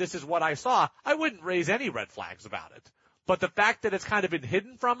with him, this is what I saw. I wouldn't raise any red flags about it. But the fact that it's kind of been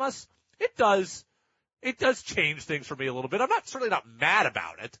hidden from us, it does change things for me a little bit. I'm certainly not mad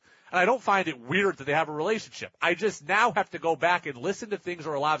about it. And I don't find it weird that they have a relationship. I just now have to go back and listen to things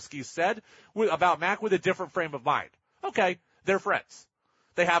Orlovsky said about Mac with a different frame of mind. Okay, they're friends.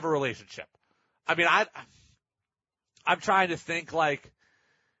 They have a relationship. I mean, I'm trying to think, like,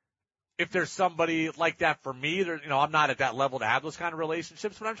 if there's somebody like that for me, I'm not at that level to have those kind of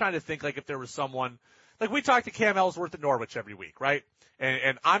relationships, but I'm trying to think, like, if there was someone, like, we talk to Cam Ellsworth at Norwich every week, right?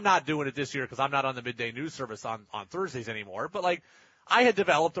 And I'm not doing it this year because I'm not on the midday news service on Thursdays anymore, but, like, I had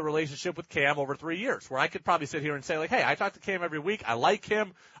developed a relationship with Cam over 3 years where I could probably sit here and say, like, hey, I talk to Cam every week. I like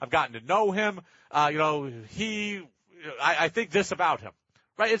him. I've gotten to know him. I think this about him,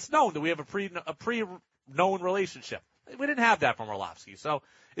 right? It's known that we have a pre-known relationship. We didn't have that from Orlovsky. So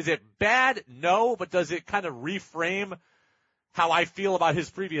is it bad? No, but does it kind of reframe how I feel about his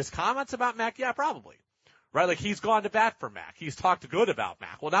previous comments about Mac? Yeah, probably, right? Like, he's gone to bat for Mac. He's talked good about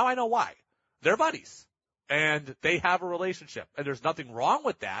Mac. Well, now I know why. They're buddies. And they have a relationship, and there's nothing wrong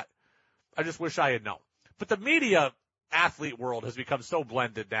with that. I just wish I had known. But the media athlete world has become so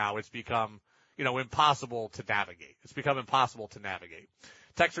blended now, it's become, impossible to navigate. It's become impossible to navigate.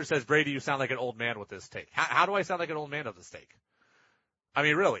 Texter says, Brady, you sound like an old man with this take. How do I sound like an old man with this take? I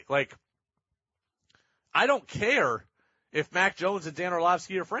mean, really, like, I don't care if Mac Jones and Dan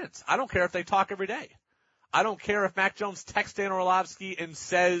Orlovsky are friends. I don't care if they talk every day. I don't care if Mac Jones texts Dan Orlovsky and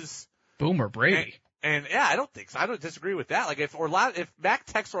says, Boomer Brady. And yeah, I don't think so. I don't disagree with that. Like, if Mac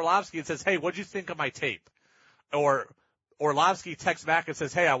texts Orlovsky and says, hey, what'd you think of my tape? Or Orlovsky texts Mac and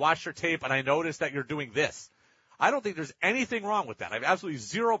says, hey, I watched your tape and I noticed that you're doing this. I don't think there's anything wrong with that. I have absolutely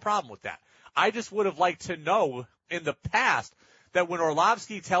zero problem with that. I just would have liked to know in the past that when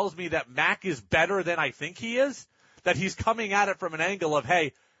Orlovsky tells me that Mac is better than I think he is, that he's coming at it from an angle of,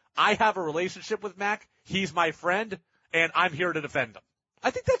 hey, I have a relationship with Mac, he's my friend, and I'm here to defend him. I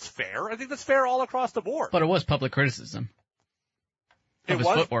think that's fair. I think that's fair all across the board. But it was public criticism of his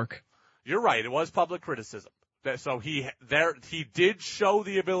footwork. You're right. It was public criticism. So he did show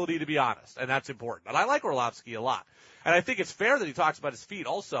the ability to be honest, and that's important. And I like Orlovsky a lot. And I think it's fair that he talks about his feet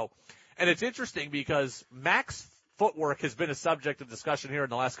also. And it's interesting because Mac's footwork has been a subject of discussion here in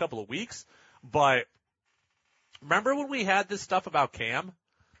the last couple of weeks. But remember when we had this stuff about Cam?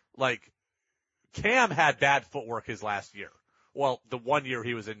 Like, Cam had bad footwork his last year. Well, the 1 year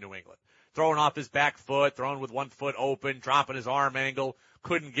he was in New England. Throwing off his back foot, throwing with one foot open, dropping his arm angle,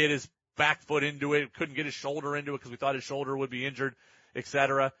 couldn't get his back foot into it, couldn't get his shoulder into it because we thought his shoulder would be injured,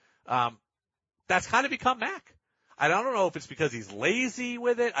 etc. That's kind of become Mac. I don't know if it's because he's lazy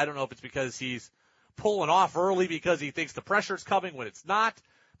with it. I don't know if it's because he's pulling off early because he thinks the pressure's coming when it's not.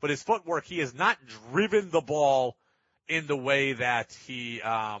 But his footwork, he has not driven the ball in the way that he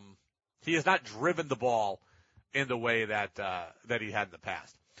has not driven the ball in the way that he had in the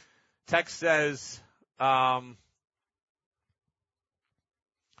past. Text says,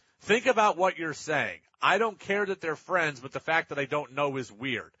 think about what you're saying. I don't care that they're friends, but the fact that I don't know is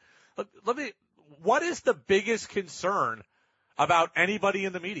weird. What is the biggest concern about anybody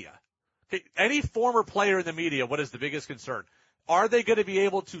in the media? Any former player in the media, what is the biggest concern? Are they going to be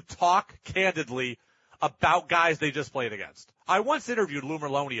able to talk candidly about guys they just played against? I once interviewed Lou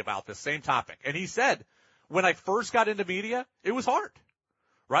Merloni about this same topic, and he said, when I first got into media, it was hard,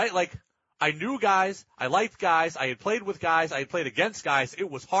 right? Like, I knew guys, I liked guys, I had played with guys, I had played against guys. It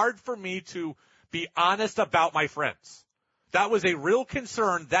was hard for me to be honest about my friends. That was a real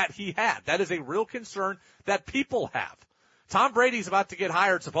concern that he had. That is a real concern that people have. Tom Brady's about to get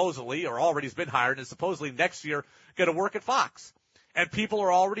hired supposedly, or already has been hired, and is supposedly next year going to work at Fox. And people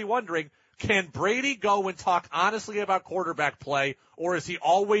are already wondering, Can Brady go and talk honestly about quarterback play, or is he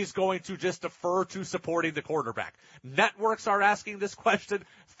always going to just defer to supporting the quarterback? Networks are asking this question.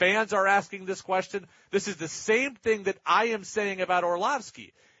 Fans are asking this question. This is the same thing that I am saying about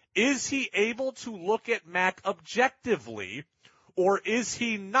Orlovsky. Is he able to look at Mac objectively, or is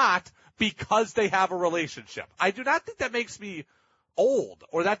he not because they have a relationship? I do not think that makes me old,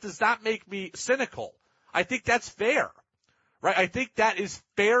 or that does not make me cynical. I think that's fair. Right? I think that is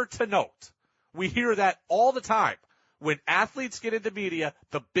fair to note. We hear that all the time. When athletes get into media,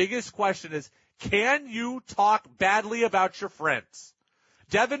 the biggest question is, can you talk badly about your friends?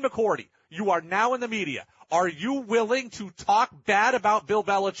 Devin McCourty, you are now in the media. Are you willing to talk bad about Bill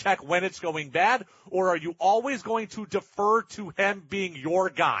Belichick when it's going bad, or are you always going to defer to him being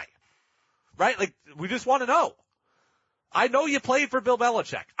your guy? Right? Like, we just want to know. I know you played for Bill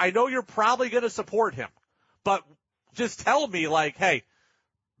Belichick. I know you're probably going to support him. But just tell me, like, hey,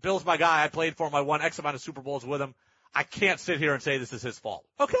 Bill's my guy. I played for him. I won X amount of Super Bowls with him. I can't sit here and say this is his fault.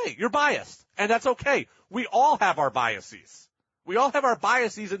 Okay, you're biased, and that's okay. We all have our biases. We all have our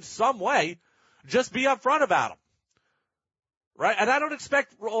biases in some way. Just be upfront about them. Right? And I don't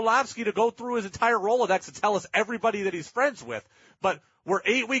expect Olney to go through his entire Rolodex and tell us everybody that he's friends with. But we're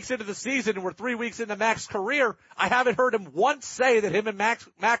 8 weeks into the season, and we're 3 weeks into Mac's career. I haven't heard him once say that him and Mac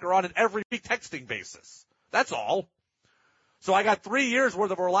are on an every week texting basis. That's all. So I got 3 years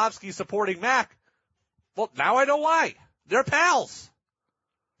worth of Orlovsky supporting Mac. Well, now I know why. They're pals.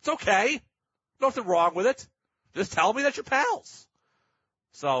 It's okay. Nothing wrong with it. Just tell me that you're pals.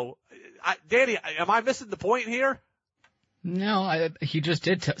 So, Danny, am I missing the point here? No, he just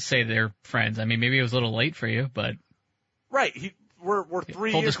did say they're friends. I mean, maybe it was a little late for you, but right. We're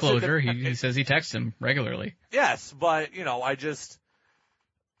 3 years. Full disclosure, he says he texts him regularly. Yes, but I just.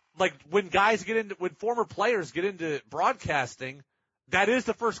 Like, when former players get into broadcasting, that is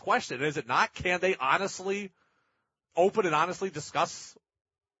the first question, is it not? Can they honestly discuss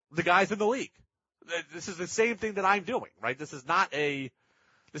the guys in the league? This is the same thing that I'm doing, right? This is not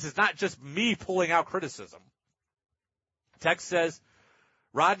just me pulling out criticism. Text says,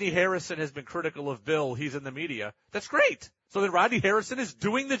 Rodney Harrison has been critical of Bill. He's in the media. That's great. So then Rodney Harrison is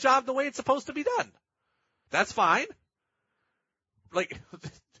doing the job the way it's supposed to be done. That's fine. Like,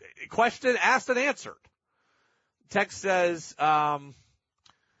 question asked and answered. Text says, I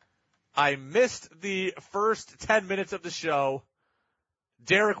missed the first 10 minutes of the show.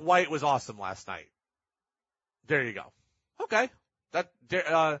 Derek White was awesome last night. There you go. Okay.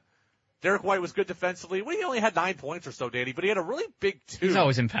 Derek White was good defensively. Well, he only had 9 points or so, Danny, but he had a really big 2. He's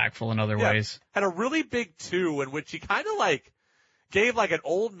always impactful in other ways. Had a really big 2 in which he kind of gave an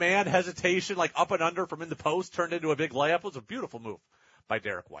old man hesitation, up and under from in the post, turned into a big layup. It was a beautiful move by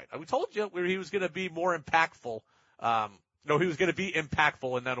Derek White. We told you he was going to be more impactful. He was going to be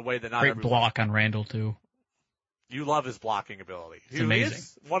impactful in that way that not Great block on Randall, too. You love his blocking ability. It's amazing.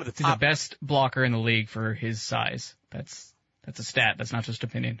 He's one of the top. He's the best blocker in the league for his size. That's a stat. That's not just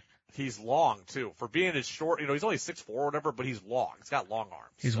opinion. He's long, too. For being as short, he's only 6'4" or whatever, but he's long. He's got long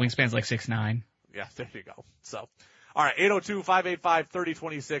arms. His wingspan's 6'9". Yeah, there you go. So, all right,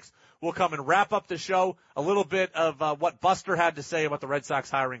 802-585-3026. We'll come and wrap up the show. A little bit of what Buster had to say about the Red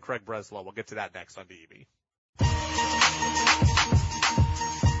Sox hiring Craig Breslow. We'll get to that next on DEB.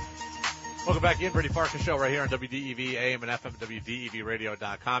 Welcome back in, Brady Farkas Show right here on WDEV AM and FM,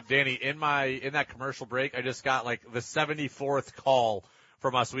 WDEVradio.com. Danny, in that commercial break, I just got the 74th call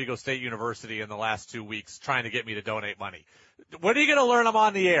from Oswego State University in the last 2 weeks trying to get me to donate money. When are you going to learn I'm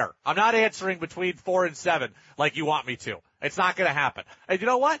on the air? I'm not answering between 4 and 7 like you want me to. It's not going to happen. And you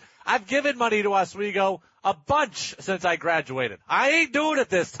know what? I've given money to Oswego a bunch since I graduated. I ain't doing it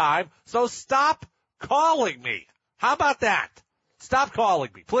this time, so stop calling me. How about that? Stop calling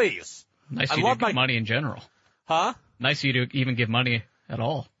me, please. Nice of you to give money in general. Huh? Nice of you to even give money at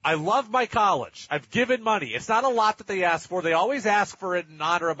all. I love my college. I've given money. It's not a lot that they ask for. They always ask for it in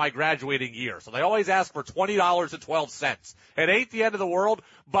honor of my graduating year. So they always ask for $20.12. It ain't the end of the world,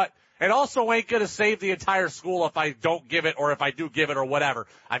 but it also ain't going to save the entire school if I don't give it or if I do give it or whatever.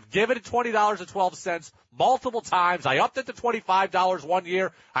 I've given it $20.12 multiple times. I upped it to $25 one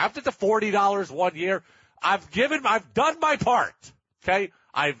year. I upped it to $40 one year. I've done my part. Okay?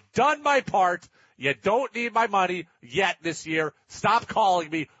 I've done my part. You don't need my money yet this year. Stop calling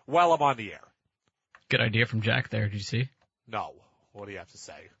me while I'm on the air. Good idea from Jack there. Did you see? No. What do you have to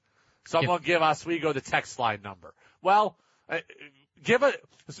say? Someone give Oswego the text line number. Well,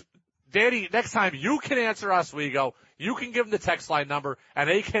 Danny, next time you can answer Oswego. You can give them the text line number, and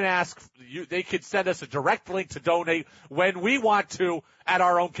they can they can send us a direct link to donate when we want to at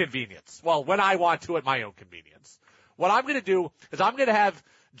our own convenience. Well, when I want to at my own convenience. What I'm going to do is I'm going to have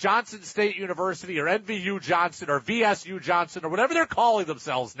Johnson State University or NVU Johnson or VSU Johnson or whatever they're calling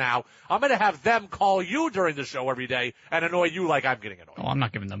themselves now, I'm going to have them call you during the show every day and annoy you like I'm getting annoyed. Oh, I'm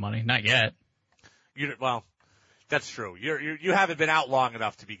not giving them money. Not yet. Well, that's true. You haven't been out long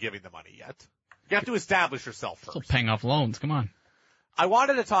enough to be giving the money yet. You have to establish yourself first. Still paying off loans. Come on. I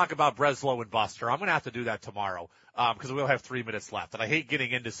wanted to talk about Breslow and Buster. I'm going to have to do that tomorrow because we'll have 3 minutes left. And I hate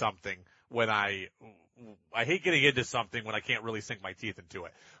getting into something when I can't really sink my teeth into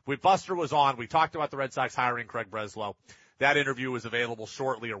it. When Buster was on, we talked about the Red Sox hiring Craig Breslow. That interview is available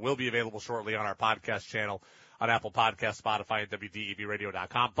shortly or will be available shortly on our podcast channel on Apple Podcasts, Spotify, and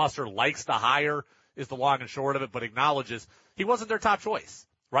WDEVradio.com. Buster likes the hire is the long and short of it, but acknowledges he wasn't their top choice,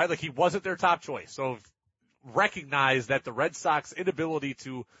 right? Like he wasn't their top choice. So recognize that the Red Sox inability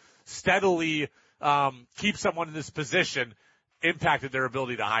to steadily keep someone in this position impacted their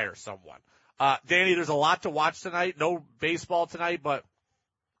ability to hire someone. Danny, there's a lot to watch tonight. No baseball tonight, but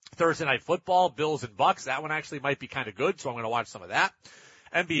Thursday night football, Bills and Bucks. That one actually might be kind of good, so I'm going to watch some of that.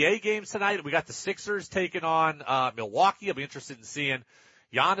 NBA games tonight. We got the Sixers taking on Milwaukee. I'll be interested in seeing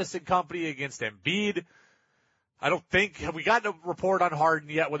Giannis and company against Embiid. I don't think have we gotten a report on Harden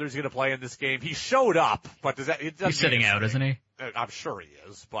yet whether he's going to play in this game. He showed up, but he's sitting out, isn't he? I'm sure he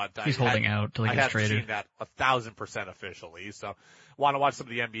is, but he's holding out till he gets traded. I haven't seen that 1,000% officially, so want to watch some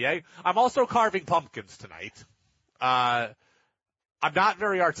of the NBA. I'm also carving pumpkins tonight. I'm not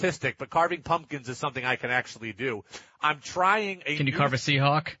very artistic, but carving pumpkins is something I can actually do. I'm trying Can you carve a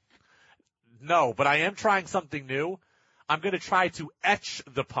Seahawk? No, but I am trying something new. I'm going to try to etch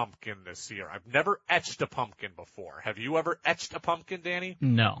the pumpkin this year. I've never etched a pumpkin before. Have you ever etched a pumpkin, Danny?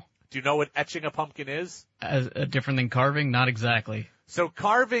 No. Do you know what etching a pumpkin is? Different than carving? Not exactly. So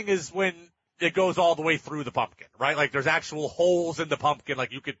carving is when it goes all the way through the pumpkin, right? Like there's actual holes in the pumpkin,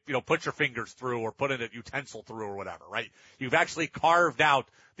 like you could, put your fingers through or put in a utensil through or whatever, right? You've actually carved out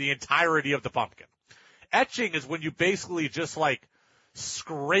the entirety of the pumpkin. Etching is when you basically just like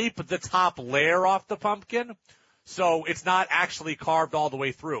scrape the top layer off the pumpkin. So it's not actually carved all the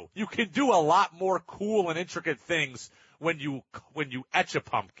way through. You can do a lot more cool and intricate things when you etch a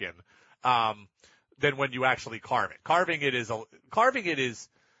pumpkin, than when you actually carve it. Carving it is,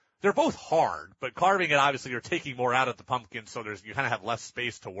 they're both hard, but carving it, obviously, you're taking more out of the pumpkin, so you kind of have less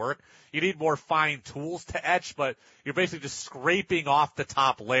space to work. You need more fine tools to etch, but you're basically just scraping off the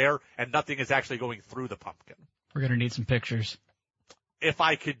top layer, and nothing is actually going through the pumpkin. We're going to need some pictures. If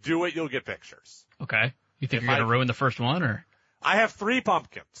I could do it, you'll get pictures. Okay. You think you're going to ruin the first one, or? I have 3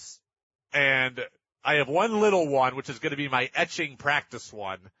 pumpkins, and I have one little one, which is going to be my etching practice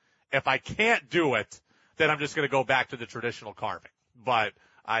one. If I can't do it, then I'm just going to go back to the traditional carving. But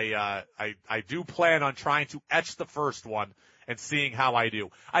I do plan on trying to etch the first one and seeing how I do.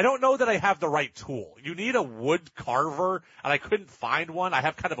 I don't know that I have the right tool. You need a wood carver, and I couldn't find one. I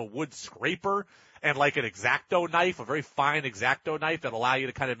have kind of a wood scraper and like an X-Acto knife, a very fine X-Acto knife that allow you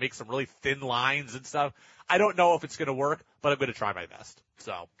to kind of make some really thin lines and stuff. I don't know if it's going to work, but I'm going to try my best.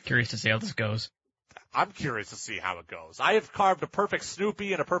 So curious to see how this goes. I'm curious to see how it goes. I have carved a perfect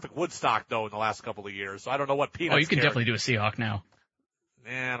Snoopy and a perfect Woodstock, though, in the last couple of years, so I don't know what Peanuts. Oh, you can definitely do a Seahawk now.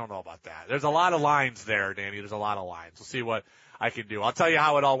 I don't know about that. There's a lot of lines there, Danny. There's a lot of lines. We'll see what I can do. I'll tell you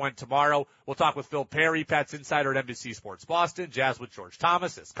how it all went tomorrow. We'll talk with Phil Perry, Pats Insider at NBC Sports Boston. Jazz with George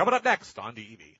Thomas is coming up next on DEV.